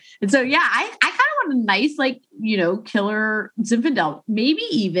this here. And so, yeah, I kind of want a nice, killer Zinfandel, maybe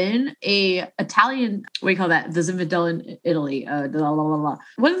even a Italian, what do you call that? The Zinfandel in Italy.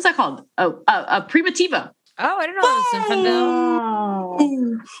 What is that called? Oh, a Primitivo. Oh, I didn't know that was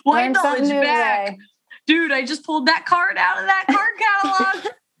Zinfandel. Wine knowledge back. Dude, I just pulled that card out of that card catalog.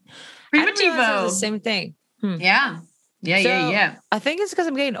 Primitivo. The same thing. Yeah. Yeah. I think it's because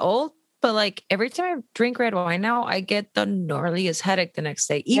I'm getting old, but every time I drink red wine now, I get the gnarliest headache the next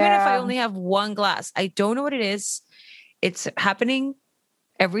day. Even if I only have one glass. I don't know what it is. It's happening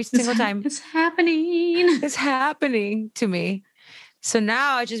every single time. It's happening. It's happening to me. So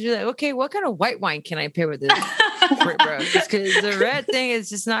now I just be like, okay, what kind of white wine can I pair with this? Because the red thing is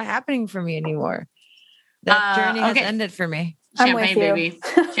just not happening for me anymore. That journey has ended for me. Champagne, baby.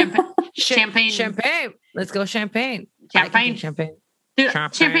 Champagne. Champagne. Let's go champagne. Champagne. Champagne. Dude,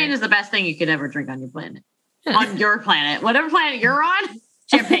 champagne is the best thing you could ever drink on your planet. On your planet. Whatever planet you're on,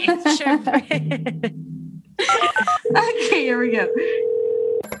 champagne. Champagne. Okay, here we go.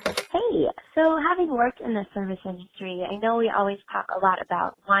 Hey, so having worked in the service industry, I know we always talk a lot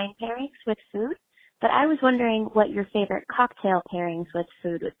about wine pairings with food, but I was wondering what your favorite cocktail pairings with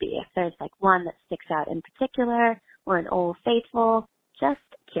food would be. If there's like one that sticks out in particular or an Old Faithful, just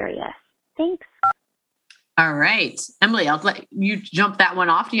curious. Thanks. All right. Emily, I'll let you jump that one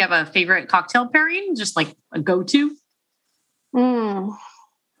off. Do you have a favorite cocktail pairing? Just like a go-to?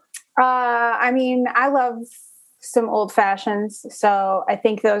 I mean, I love some old fashions. So I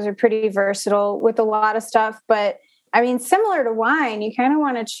think those are pretty versatile with a lot of stuff. But I mean, similar to wine, you kind of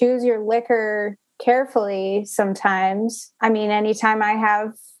want to choose your liquor carefully sometimes. I mean, anytime I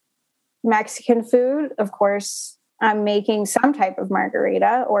have Mexican food, of course, I'm making some type of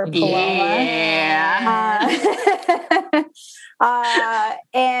margarita or Paloma. Yeah.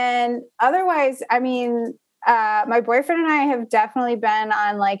 And otherwise, I mean, my boyfriend and I have definitely been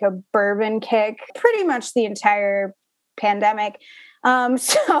on like a bourbon kick pretty much the entire pandemic.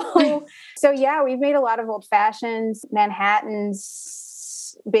 So yeah, we've made a lot of old fashions,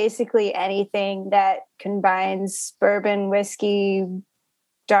 Manhattans, basically anything that combines bourbon, whiskey,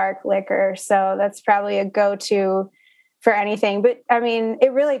 dark liquor. So that's probably a go-to for anything. But I mean,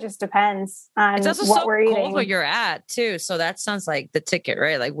 it really just depends on it's also what so we're cold eating. where you're at too. So that sounds like the ticket,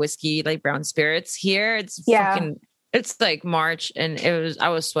 right? Like whiskey, like brown spirits. Here it's fucking, it's like March and I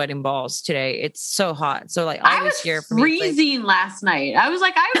was sweating balls today. It's so hot. So like I was freezing last night. I was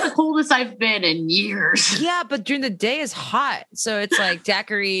like, I was the coldest I've been in years. Yeah, but during the day is hot. So it's like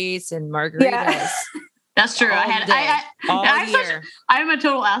daiquiris and margaritas. Yeah. That's true. I'm a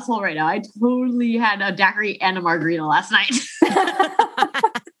total asshole right now. I totally had a daiquiri and a margarita last night. I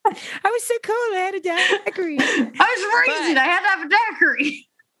was so cold. I had a daiquiri. I was freezing. I had to have a daiquiri.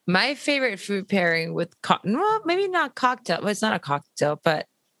 My favorite food pairing with well, maybe not cocktail. Well, it's not a cocktail, but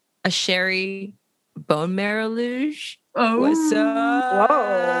a sherry bone marrow luge. Oh, what's up?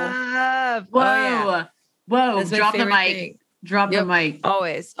 Whoa, oh, yeah. Whoa! Drop the mic. Thing. Drop the mic.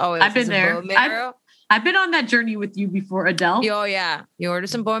 Always. I've been there. I've been on that journey with you before, Adele. Oh yeah, you order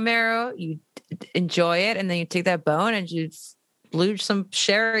some bone marrow, you enjoy it, and then you take that bone and you luge some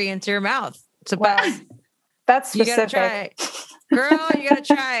sherry into your mouth. It's that's specific. You gotta try it. Girl, you gotta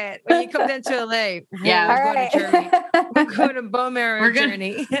try it when you come down to LA. Yeah, we're going on a bone marrow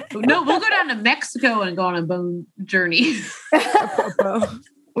journey. No, we'll go down to Mexico and go on a bone journey.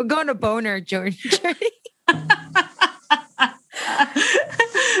 We're going to boner journey.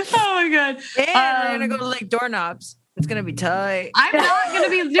 Oh my god! And we're gonna go to Lake Doorknobs. It's gonna be tight. I'm not gonna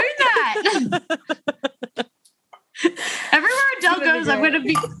be doing that. Everywhere Adele goes, I'm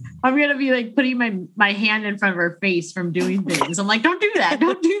gonna be like putting my hand in front of her face from doing things. I'm like, don't do that.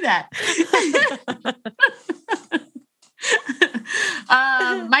 Don't do that.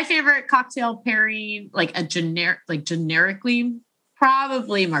 My favorite cocktail pairing, like generically,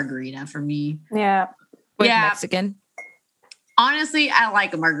 probably margarita for me. Yeah. With Mexican. Honestly, I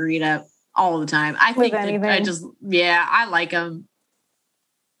like a margarita all the time. I think I like them.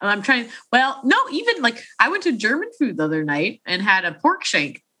 I'm trying. Well, no, even like I went to German food the other night and had a pork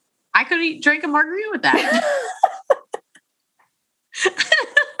shank. I could drink a margarita with that.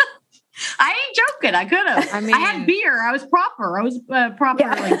 I ain't joking. I could have. I had beer. I was proper. I was proper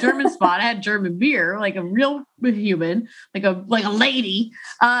like German spot. I had German beer, like a real human, like a lady.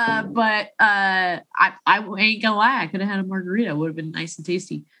 But I ain't gonna lie. I could have had a margarita. It would have been nice and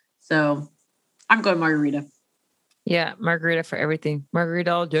tasty. So I'm going margarita. Yeah, margarita for everything.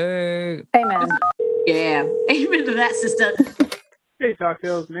 Margarita all day. Amen. Yeah, amen to that, sister. Hey,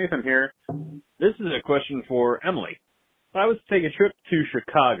 Cocktails. Nathan here. This is a question for Emily. If I was to take a trip to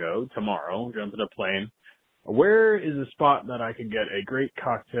Chicago tomorrow, jump in a plane, where is a spot that I could get a great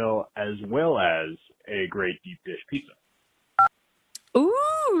cocktail as well as a great deep dish pizza?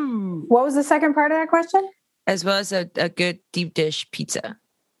 Ooh. What was the second part of that question? As well as a good deep dish pizza.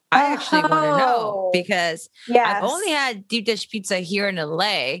 I actually want to know because I've only had deep dish pizza here in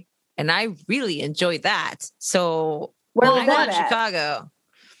LA and I really enjoyed that. So when I go to Chicago,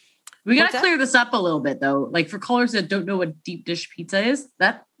 we got to clear this up a little bit though. Like for callers that don't know what deep dish pizza is,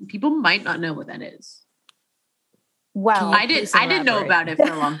 that people might not know what that is. Well, I didn't know about it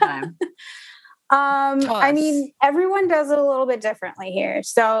for a long time. I mean, everyone does it a little bit differently here.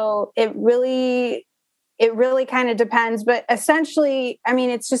 So it really kind of depends, but essentially, I mean,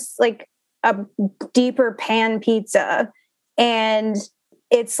 it's just like a deeper pan pizza and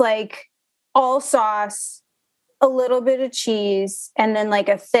it's like all sauce a little bit of cheese and then like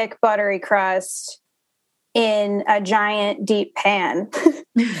a thick buttery crust in a giant deep pan.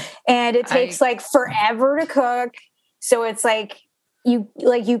 And it takes like forever to cook. So it's like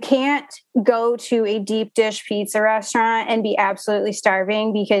you can't go to a deep dish pizza restaurant and be absolutely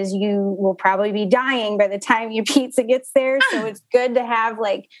starving because you will probably be dying by the time your pizza gets there. So it's good to have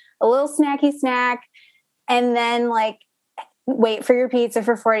like a little snacky snack and then like wait for your pizza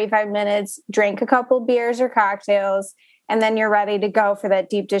for 45 minutes, drink a couple beers or cocktails, and then you're ready to go for that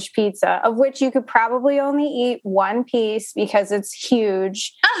deep dish pizza, of which you could probably only eat one piece because it's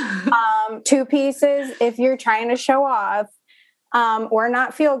huge. 2 pieces if you're trying to show off. Or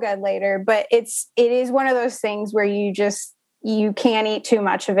not feel good later, but it is one of those things where you can't eat too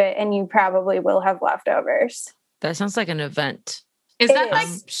much of it and you probably will have leftovers. That sounds like an event. Is that like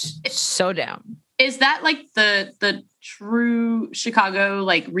so down? Is that like the true Chicago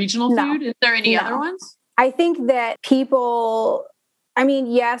like regional food? Is there any other ones? I think that people, I mean,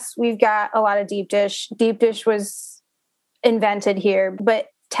 yes, we've got a lot of deep dish. Deep dish was invented here, but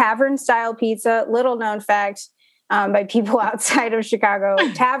tavern style pizza, little known fact, by people outside of Chicago,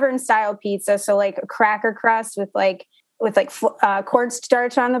 tavern style pizza. So like a cracker crust with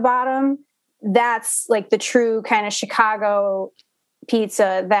cornstarch on the bottom. That's like the true kind of Chicago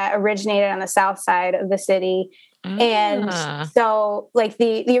pizza that originated on the south side of the city. And so like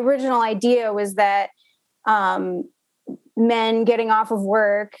the original idea was that, men getting off of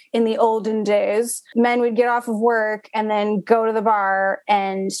work in the olden days, men would get off of work and then go to the bar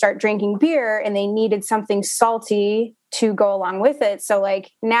and start drinking beer, and they needed something salty to go along with it. So like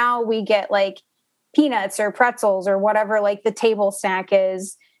now we get like peanuts or pretzels or whatever like the table snack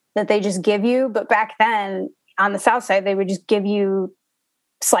is that they just give you. But back then on the south side, they would just give you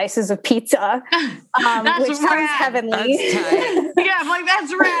slices of pizza, which sounds heavenly. Yeah, I'm like,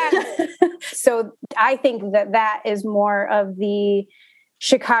 that's rad. So I think that is more of the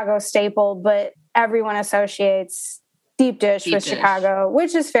Chicago staple, but everyone associates deep dish with Chicago,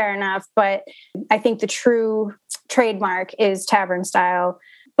 which is fair enough. But I think the true trademark is tavern style.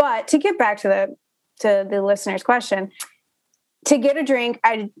 But to get back to the listener's question, to get a drink,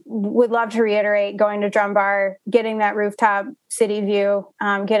 I would love to reiterate going to Drum Bar, getting that rooftop city view,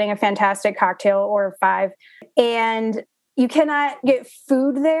 getting a fantastic cocktail or 5. And you cannot get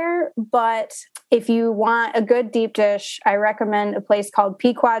food there, but if you want a good deep dish, I recommend a place called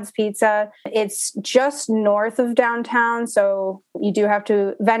Pequod's Pizza. It's just north of downtown, so you do have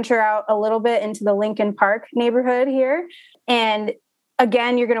to venture out a little bit into the Lincoln Park neighborhood here. And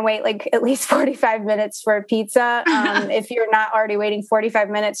again, you're going to wait like at least 45 minutes for a pizza. If you're not already waiting 45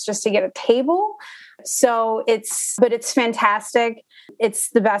 minutes just to get a table. So it's fantastic. It's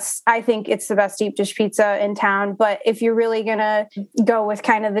the best. I think it's the best deep dish pizza in town. But if you're really going to go with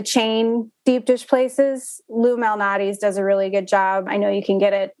kind of the chain deep dish places, Lou Malnati's does a really good job. I know you can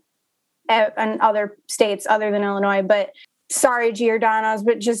get it in other states other than Illinois, but sorry, Giordano's,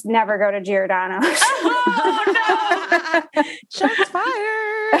 but just never go to Giordano's. Oh, no. Shots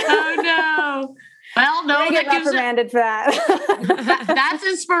fired. Oh, no. Well, no, I get reprimanded for that. That's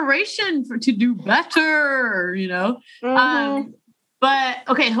inspiration to do better, you know? Mm-hmm. But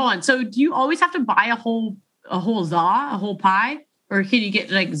okay, hold on. So do you always have to buy a whole pie? Or can you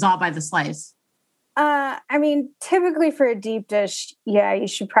get like za by the slice? I mean, typically for a deep dish, yeah, you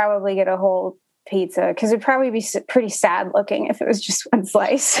should probably get a whole pizza because it'd probably be pretty sad looking if it was just one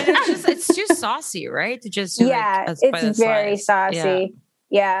slice. And it's too saucy, right? To just it's very saucy.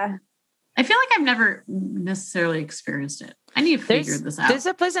 Yeah. I feel like I've never necessarily experienced it. I need to figure this out. There's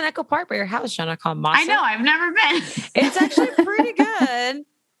a place in Echo Park by your house, Jenna, called Masa. I know. I've never been. It's actually pretty good,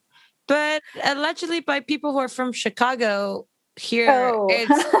 but allegedly by people who are from Chicago here,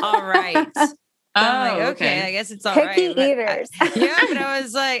 it's all right. So I'm like, okay, I guess it's all right. Picky eaters. But I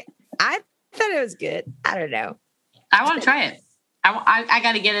was like, I thought it was good. I don't know. I want to try it. I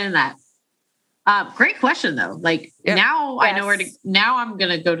got to get in that. Great question though. Like now I know where to. Now I'm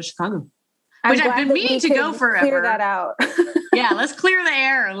gonna go to Chicago, which I've been meaning to go forever. Clear that out. Yeah, let's clear the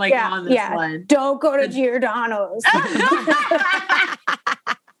air on this one. Don't go to Giordano's.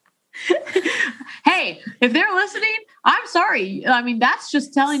 Hey, if they're listeing, I'm sorry. I mean, that's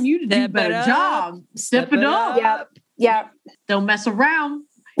just telling you to do a better job. Step it up. Yep. Don't mess around.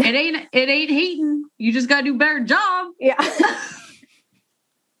 It ain't hating. You just gotta do a better job. Yeah.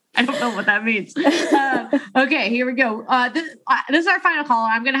 I don't know what that means. Okay, here we go. This is our final call.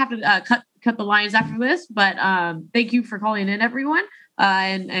 I'm gonna have to cut the lines after this, but thank you for calling in, everyone.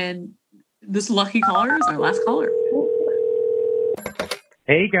 And this lucky caller is our last caller.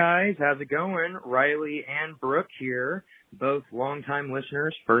 Hey guys, how's it going? Riley and Brooke here, both longtime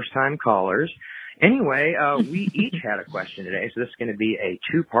listeners, first-time callers. Anyway, we each had a question today, so this is going to be a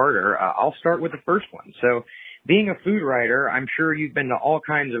two-parter. I'll start with the first one. So, being a food writer, I'm sure you've been to all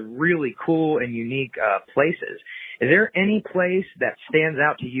kinds of really cool and unique places. Is there any place that stands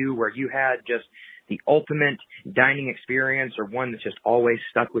out to you where you had just the ultimate dining experience, or one that's just always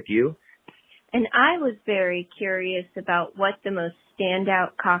stuck with you? And I was very curious about what the most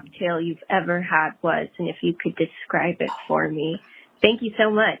standout cocktail you've ever had was, and if you could describe it for me. Thank you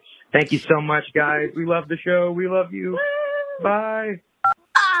so much. Thank you so much, guys. We love the show. We love you. Bye.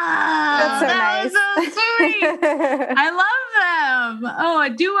 Ah, That's so that nice. was so sweet. I love them. Oh, a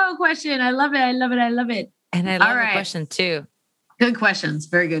duo question. I love it. I love it. I love it. And I love All the right. question too. Good questions.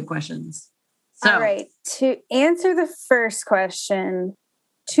 Very good questions. So, All right. To answer the first question,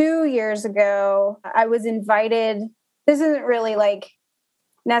 2 years ago, I was invited. This isn't really like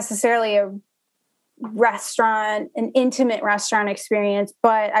necessarily a restaurant, an intimate restaurant experience,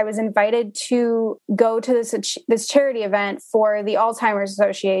 but I was invited to go to this charity event for the Alzheimer's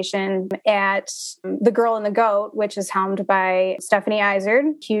Association at The Girl and the Goat, which is helmed by Stephanie Izard,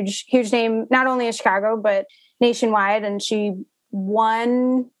 huge name, not only in Chicago, but nationwide. And she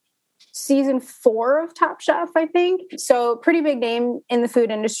won season 4 of Top Chef, I think. So pretty big name in the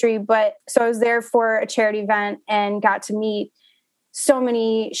food industry. But so I was there for a charity event and got to meet so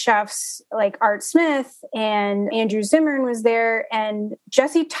many chefs like Art Smith, and Andrew Zimmern was there, and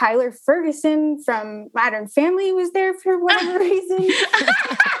Jesse Tyler Ferguson from Modern Family was there for whatever reason.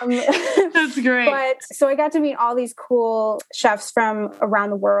 That's great. But so I got to meet all these cool chefs from around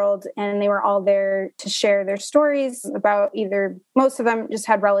the world, and they were all there to share their stories about either, most of them just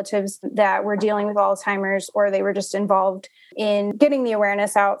had relatives that were dealing with Alzheimer's, or they were just involved in getting the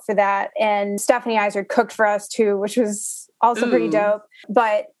awareness out for that. And Stephanie Izard cooked for us too, which was also pretty dope.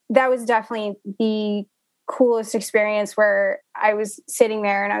 But that was definitely the coolest experience, where I was sitting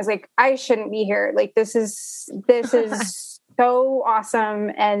there and I was like, I shouldn't be here. Like, this is so awesome.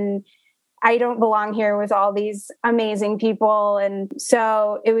 And I don't belong here with all these amazing people. And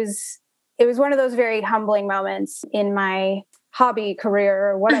so it was one of those very humbling moments in my hobby career,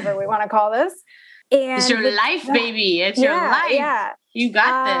 or whatever we want to call this. And it's your life, baby. It's your life. Yeah. You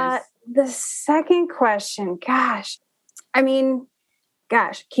got this. The second question,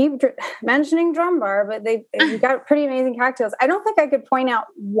 keep mentioning Drum Bar, but they've got pretty amazing cocktails. I don't think I could point out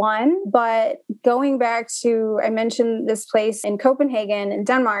one, but going back to, I mentioned this place in Copenhagen in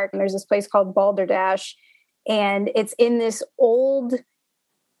Denmark, and there's this place called Balderdash, and it's in this old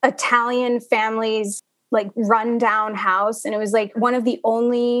Italian family's like rundown house. And it was like one of the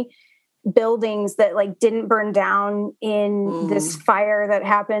only buildings that like didn't burn down in this fire that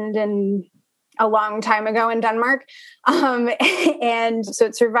happened in a long time ago in Denmark. And so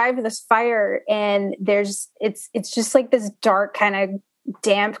it survived this fire, and it's just like this dark, kind of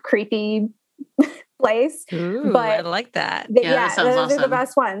damp, creepy place. Ooh, but I like that. That sounds awesome. They're the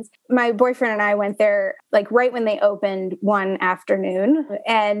best ones. My boyfriend and I went there like right when they opened one afternoon,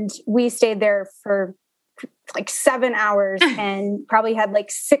 and we stayed there for like 7 hours and probably had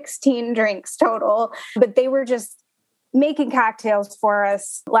like 16 drinks total. But they were just making cocktails for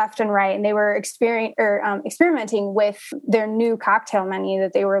us left and right. And they were experimenting with their new cocktail menu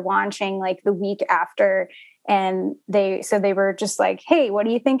that they were launching like the week after. And they were just like, hey, what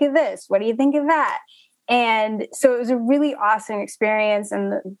do you think of this? What do you think of that? And so it was a really awesome experience.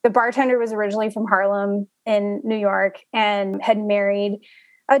 And the bartender was originally from Harlem in New York and had married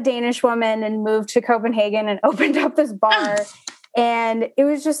a Danish woman and moved to Copenhagen and opened up this bar. And it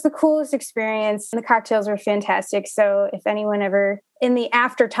was just the coolest experience. And the cocktails were fantastic. So if anyone ever, in the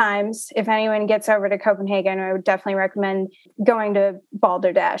after times, if anyone gets over to Copenhagen, I would definitely recommend going to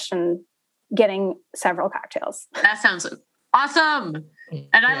Balderdash and getting several cocktails. That sounds awesome.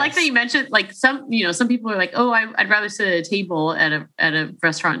 And I like that you mentioned like some people are like, oh, I'd rather sit at a table at a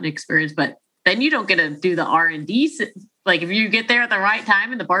restaurant experience, but then you don't get to do the R&D. Like if you get there at the right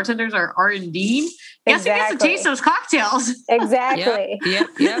time and the bartenders are R&D, guess who gets to taste those cocktails? Exactly.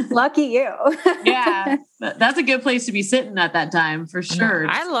 Yep. Lucky you. Yeah. That's a good place to be sitting at that time for sure.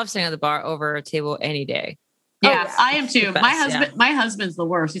 I love sitting at the bar over a table any day. Yeah, I am too. Best, My husband's the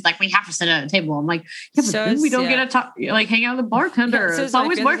worst. He's like, we have to sit at a table. I'm like, yeah, but then we don't get to talk, like hang out with the bartender. It's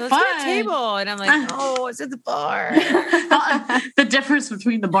always more fun. Let's get a table. And I'm like, oh, it's at the bar. The difference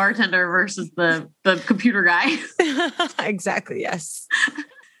between the bartender versus the computer guy. Exactly. Yes.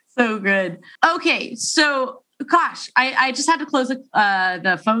 So good. Okay. So gosh, I just had to close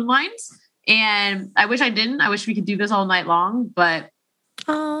the phone lines, and I wish I didn't. I wish we could do this all night long, but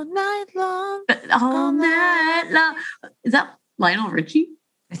all night long. All night long. Is that Lionel Richie?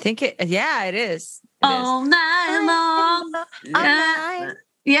 I think it is. All night long.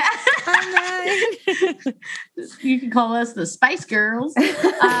 Yeah. You can call us the Spice Girls.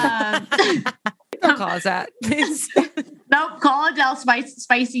 Don't call us that. Nope, call Adele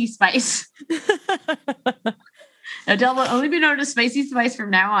Spicy Spice. Adele will only be known as Spicy Spice from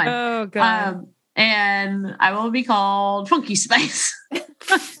now on. Oh, God. And I will be called Funky Spice.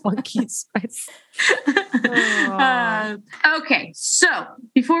 Funky Spice. Okay, so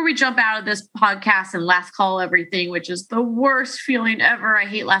before we jump out of this podcast and last call everything, which is the worst feeling ever, I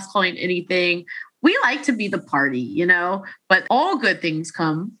hate last calling anything. We like to be the party, but all good things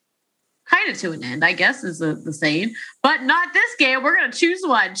come kind of to an end, I guess is the saying, but not this game. We're going to choose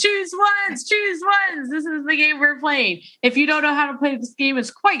one. Choose ones. This is the game we're playing. If you don't know how to play this game, it's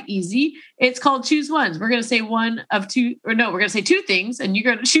quite easy. It's called Choose Ones. We're going to say one of two, or no, we're going to say two things and you're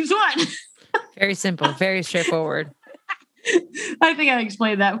going to choose one. Very simple, very straightforward. I think I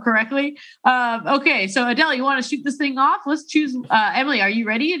explained that correctly. Okay, so Adele, you want to shoot this thing off? Let's choose. Emily, are you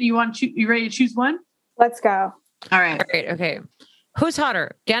ready? Do you want to? You ready to choose one? Let's go. All right. Okay. Who's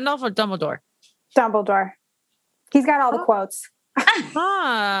hotter, Gandalf or Dumbledore? Dumbledore. He's got all the quotes.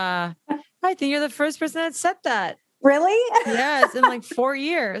 I think you're the first person that said that. Really? Yes, in like 4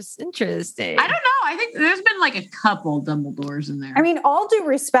 years. Interesting. I don't know. I think there's been like a couple Dumbledores in there. I mean, all due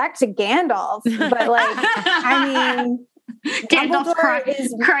respect to Gandalf, but like, I mean, Gandalf's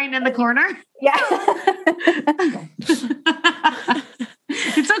crying in the corner. Yeah.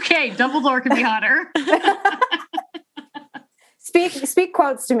 It's okay. Dumbledore can be hotter. Speak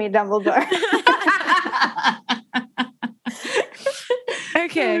quotes to me, Dumbledore.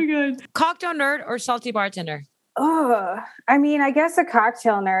 Okay. Oh, cocktail nerd or salty bartender? Oh, I mean, I guess a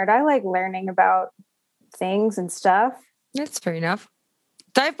cocktail nerd. I like learning about things and stuff. That's fair enough.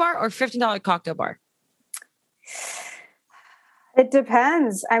 Dive bar or $15 cocktail bar? It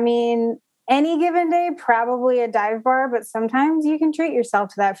depends. I mean, any given day, probably a dive bar, but sometimes you can treat yourself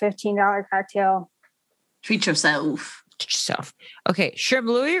to that $15 cocktail. Treat yourself. Okay, Shrimp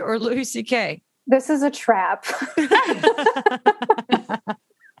Louis or Louis C.K.? This is a trap.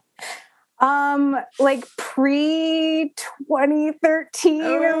 Like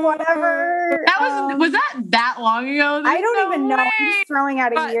pre-2013 or whatever. That was that long ago? I don't even know. I'm just throwing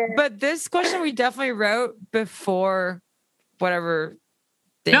out a year. But this question we definitely wrote before whatever.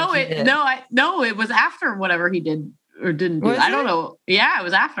 It was after whatever he did or didn't do. I don't know. Yeah, it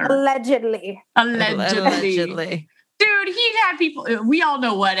was after. Allegedly. Dude, he had people. We all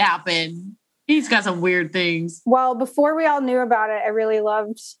know what happened. He's got some weird things. Well, before we all knew about it, I really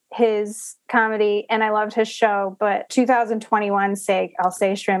loved his comedy and I loved his show. But 2021's sake, I'll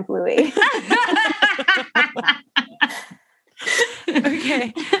say Shrimp Louis.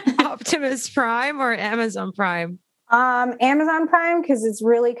 Okay. Optimus Prime or Amazon Prime? Amazon Prime, because it's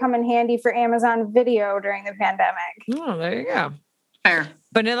really come in handy for Amazon Video during the pandemic. Oh, there you go. Fair.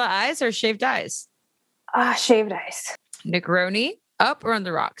 Vanilla Ice or shaved ice? Shaved ice. Negroni, up or on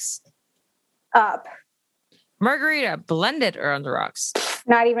the rocks? Up. Margarita, blended or on the rocks?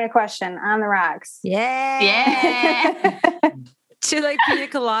 Not even a question. On the rocks. Yeah. Do you like pina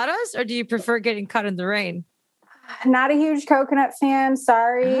coladas or do you prefer getting caught in the rain? Not a huge coconut fan.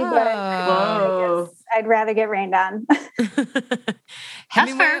 Sorry, but I guess I'd rather get rained on.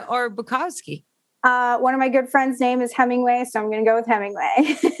 Hemingway or Bukowski? One of my good friends' name is Hemingway, so I'm going to go with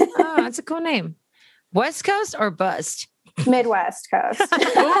Hemingway. Oh, that's a cool name. West Coast or bust? Midwest Coast.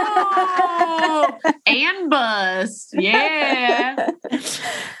 Oh, and bust. Yeah.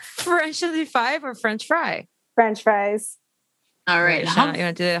 French 75 or French fry? French fries. All right. You want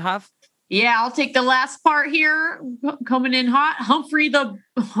to do the Huff? Yeah, I'll take the last part here. Coming in hot. Humphrey Bogart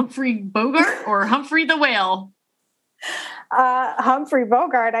or Humphrey the Whale? Humphrey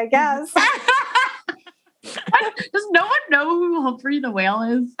Bogart, I guess. Does no one know who Humphrey the Whale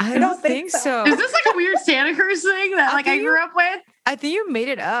is? I don't think so. Is this like a weird Santa Cruz thing that I grew up with? I think you made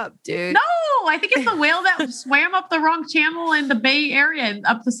it up, dude. No, I think it's the whale that swam up the wrong channel in the Bay Area and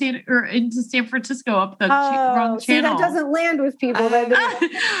up the into San Francisco up the wrong channel. That doesn't land with people. Damn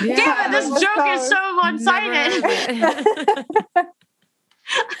it, this joke is so one-sided.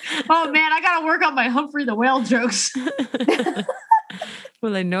 Oh man, I gotta work on my Humphrey the Whale jokes.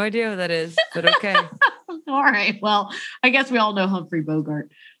 Well, I have no idea what that is, but okay. All right. Well, I guess we all know Humphrey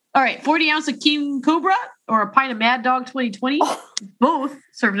Bogart. All right. 40 ounce of King Cobra or a pint of Mad Dog 2020. Both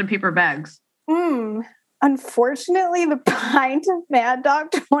served in paper bags. Unfortunately, the pint of Mad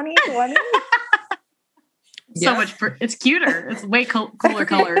Dog 2020. So much. It's cuter. It's way cooler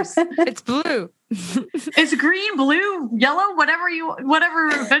colors. It's blue. It's green, blue, yellow, whatever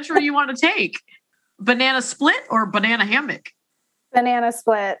adventure you want to take. Banana split or banana hammock? Banana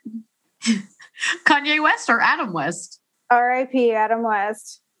split. Kanye West or Adam West? R.I.P. Adam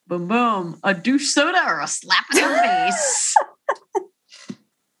West. Boom, boom. A douche soda or a slap in the face.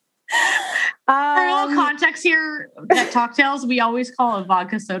 For a little context here, at Cocktails, we always call a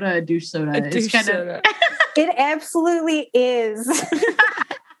vodka soda a douche soda. It's kind of. It absolutely is.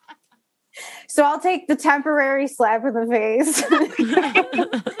 So I'll take the temporary slap in the face.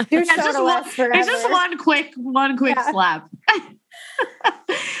 Douche soda lasts forever. It's just one quick slap.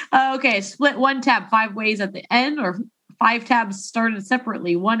 Okay, split one tab 5 ways at the end, or 5 tabs started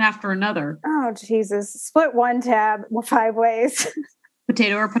separately, one after another. Oh, Jesus. Split one tab 5 ways.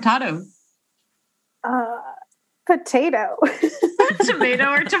 Potato or potato? Potato.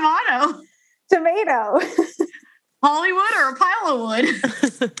 Tomato or tomato? Tomato. Hollywood or a pile of wood?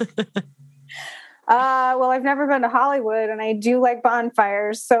 Well, I've never been to Hollywood, and I do like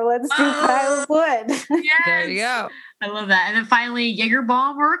bonfires, so let's do pile of wood. Yes. There you go. I love that. And then finally, Jaeger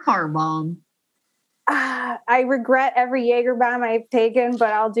bomb or a car bomb? I regret every Jaeger bomb I've taken,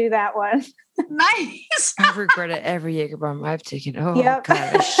 but I'll do that one. Nice. I've regretted every Jaeger bomb I've taken. Oh, Yep. God.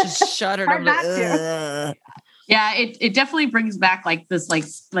 I just shuddered. Hard I'm not like, to. ugh. Yeah, it definitely brings back like this like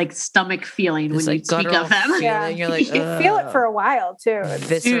stomach feeling It's when like you speak guttural of them. feeling. Yeah. You're like, you can feel it ugh. for a while, too. It's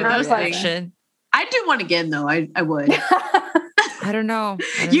Visceral Dude, those reaction. I do one again though. I would. I don't know.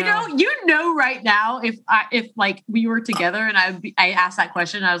 You know right now if like we were together and I asked that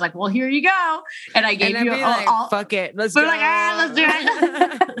question, I was like, well, here you go, and I gave And you I'd be like, all. fuck it, let's We're go. like, let's do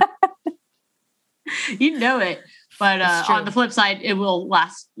it. You know it. But on the flip side, it will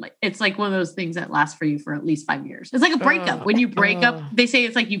last. Like it's like one of those things that lasts for you for at least 5 years. It's like a breakup. When you break up, they say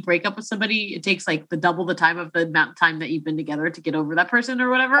it's like you break up with somebody. It takes like the double the time of the amount of time that you've been together to get over that person or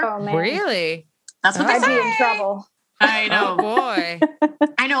whatever. Oh, man. Really? That's what I'd they be say. in trouble. I know. Oh boy.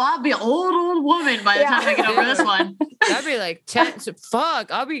 I know. I'll be an old woman by the time I get over this one. That'd be like 10.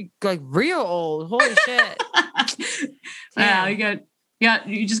 Fuck. I'll be like real old. Holy shit. Yeah,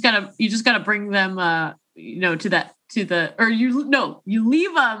 you just gotta bring them you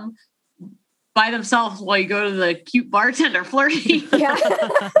leave them by themselves while you go to the cute bartender flirting. Yeah.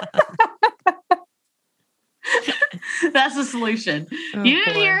 That's the solution. Oh, You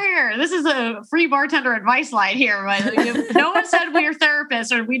didn't boy. hear. This is a free bartender advice line here. No one said we're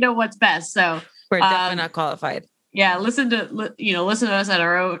therapists or we know what's best. So We're definitely not qualified. yeah, listen to us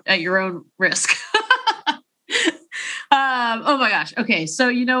at your own risk. Oh my gosh. Okay. So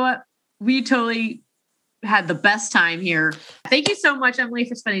you know what? We totally had the best time here. Thank you so much, Emily,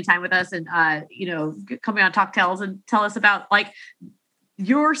 for spending time with us and, coming on Talk Tales and tell us about like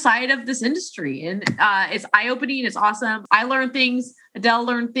your side of this industry. And it's eye-opening. It's awesome. I learned things. Adele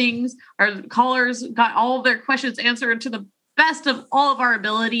learned things. Our callers got all of their questions answered to the best of all of our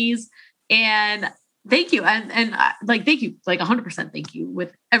abilities. And thank you. And thank you, like 100% thank you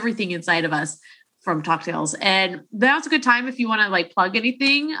with everything inside of us from Talk Tales. And now's a good time if you want to like plug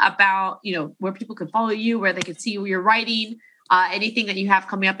anything about, where people can follow you, where they can see what you're writing, anything that you have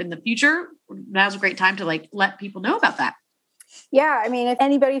coming up in the future. Now's a great time to like let people know about that. Yeah, I mean, if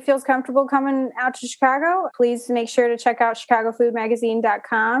anybody feels comfortable coming out to Chicago, please make sure to check out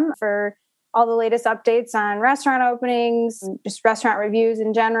chicagofoodmagazine.com for all the latest updates on restaurant openings, just restaurant reviews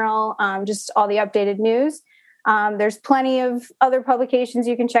in general, just all the updated news. There's plenty of other publications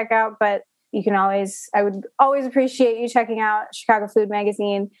you can check out, but I would always appreciate you checking out Chicago Food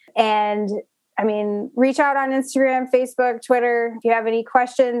Magazine. And I mean, reach out on Instagram, Facebook, Twitter. If you have any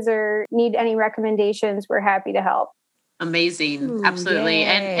questions or need any recommendations, we're happy to help. Amazing. Ooh, Absolutely. yay.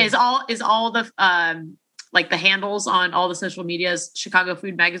 And is all the like the handles on all the social medias Chicago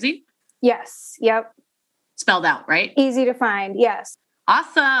Food Magazine? Yes. Yep. Spelled out, right? Easy to find. Yes.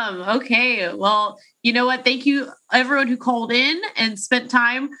 Awesome. Okay. Well, you know what? Thank you everyone who called in and spent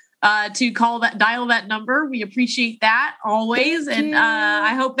time to dial that number. We appreciate that always. Thank you.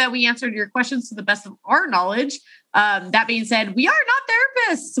 I hope that we answered your questions to the best of our knowledge. That being said, we are not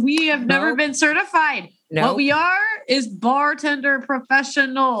therapists. We have never been certified. Nope. What we are is bartender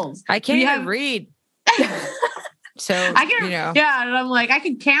professionals. I can't even read. So I can, yeah. And I'm like, I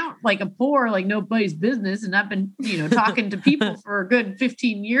can count like a pour like nobody's business. And I've been, talking to people for a good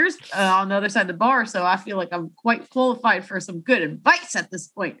 15 years on the other side of the bar. So I feel like I'm quite qualified for some good advice at this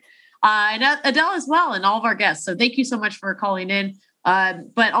point. And Adele as well, and all of our guests. So thank you so much for calling in.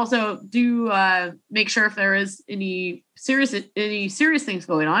 But also do make sure if there is any serious things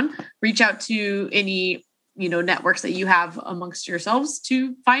going on, reach out to any, networks that you have amongst yourselves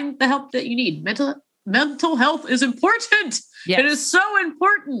to find the help that you need. Mental health is important. Yes. It is so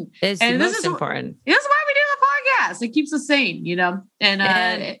important. It's the most important. This is why we do the podcast. It keeps us sane,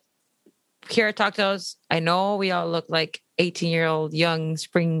 and here at Talk Tales, I know we all look like 18-year-old young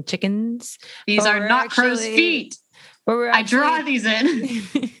spring chickens. These are not crow's feet. I draw these in.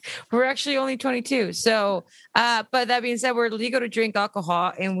 We're actually only 22. So, but that being said, we're legal to drink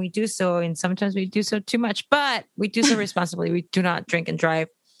alcohol, and we do so, and sometimes we do so too much, but we do so responsibly. We do not drink and drive.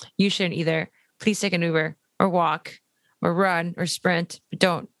 You shouldn't either. Please take an Uber or walk or run or sprint, but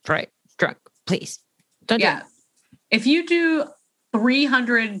don't drive drunk, please. Don't do it. If you do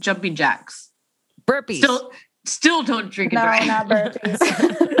 300 jumping jacks, burpees, still don't drink and drive. No, not burpees.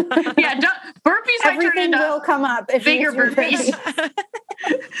 Yeah, burpees. Everything will come up if bigger you burpees.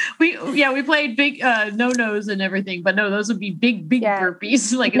 we played big no-nos and everything, but no, those would be big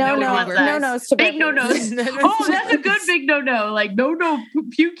burpees. Like no-nos to big burpees. no-nos. Oh, that's a good big no-no. Like no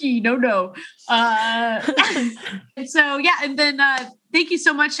pukey no-no. So yeah, and then thank you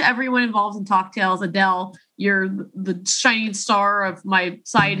so much to everyone involved in Talk Tales. Adele, you're the shining star of my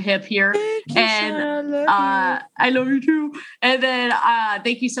side hip here. I love you too. And then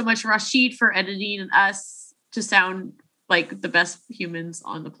thank you so much, Rashid, for editing us to sound like the best humans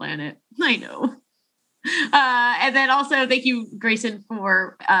on the planet. I know. And then also thank you, Grayson,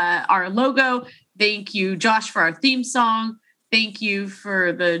 for our logo. Thank you, Josh, for our theme song. Thank you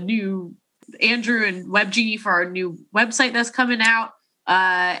for the new Andrew and WebGenie for our new website that's coming out.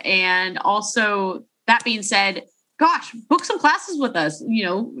 And also, that being said, gosh, book some classes with us. You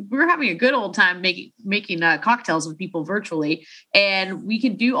know, we're having a good old time making cocktails with people virtually, and we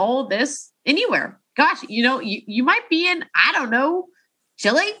can do all of this anywhere. Gosh, you know, you might be in, I don't know,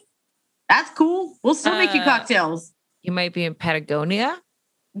 Chile. That's cool. We'll still make you cocktails. You might be in Patagonia.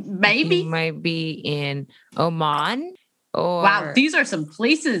 Maybe. You might be in Oman. Or wow, these are some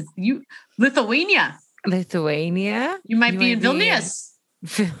places. Lithuania. You might be in Vilnius.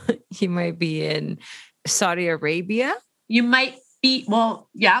 You might be in Saudi Arabia. You might be,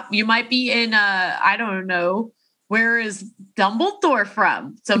 you might be in, I don't know, where is Dumbledore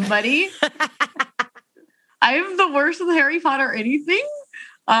from? Somebody? I'm the worst with Harry Potter anything.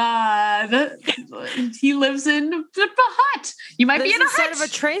 He lives in a hut. You might be in a hut. Inside of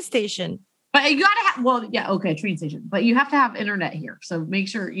a train station. But you gotta have, train station. But you have to have internet here. So make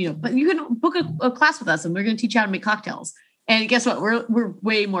sure, but you can book a class with us and we're going to teach you how to make cocktails. And guess what? We're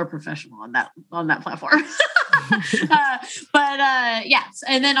way more professional on that platform. Yes.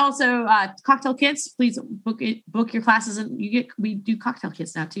 And then also cocktail kits, please book your classes, and we do cocktail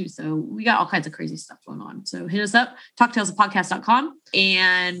kits now too. So we got all kinds of crazy stuff going on. So hit us up, talktalesofpodcast.com,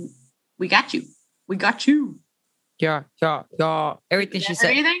 and we got you. Yeah. Everything she said.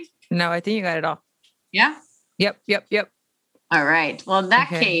 Anything? No, I think you got it all. Yeah? Yep. All right. Well, in that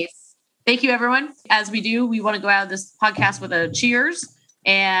case, thank you, everyone. As we do, we want to go out of this podcast with a cheers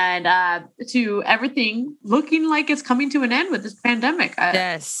and to everything looking like it's coming to an end with this pandemic.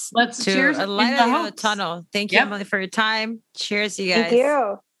 Yes. Let's cheers. A light at the end of the tunnel. Thank you, Emily, for your time. Cheers, you guys. Thank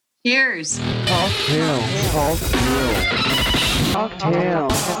you. Cheers.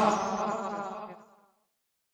 Cocktail.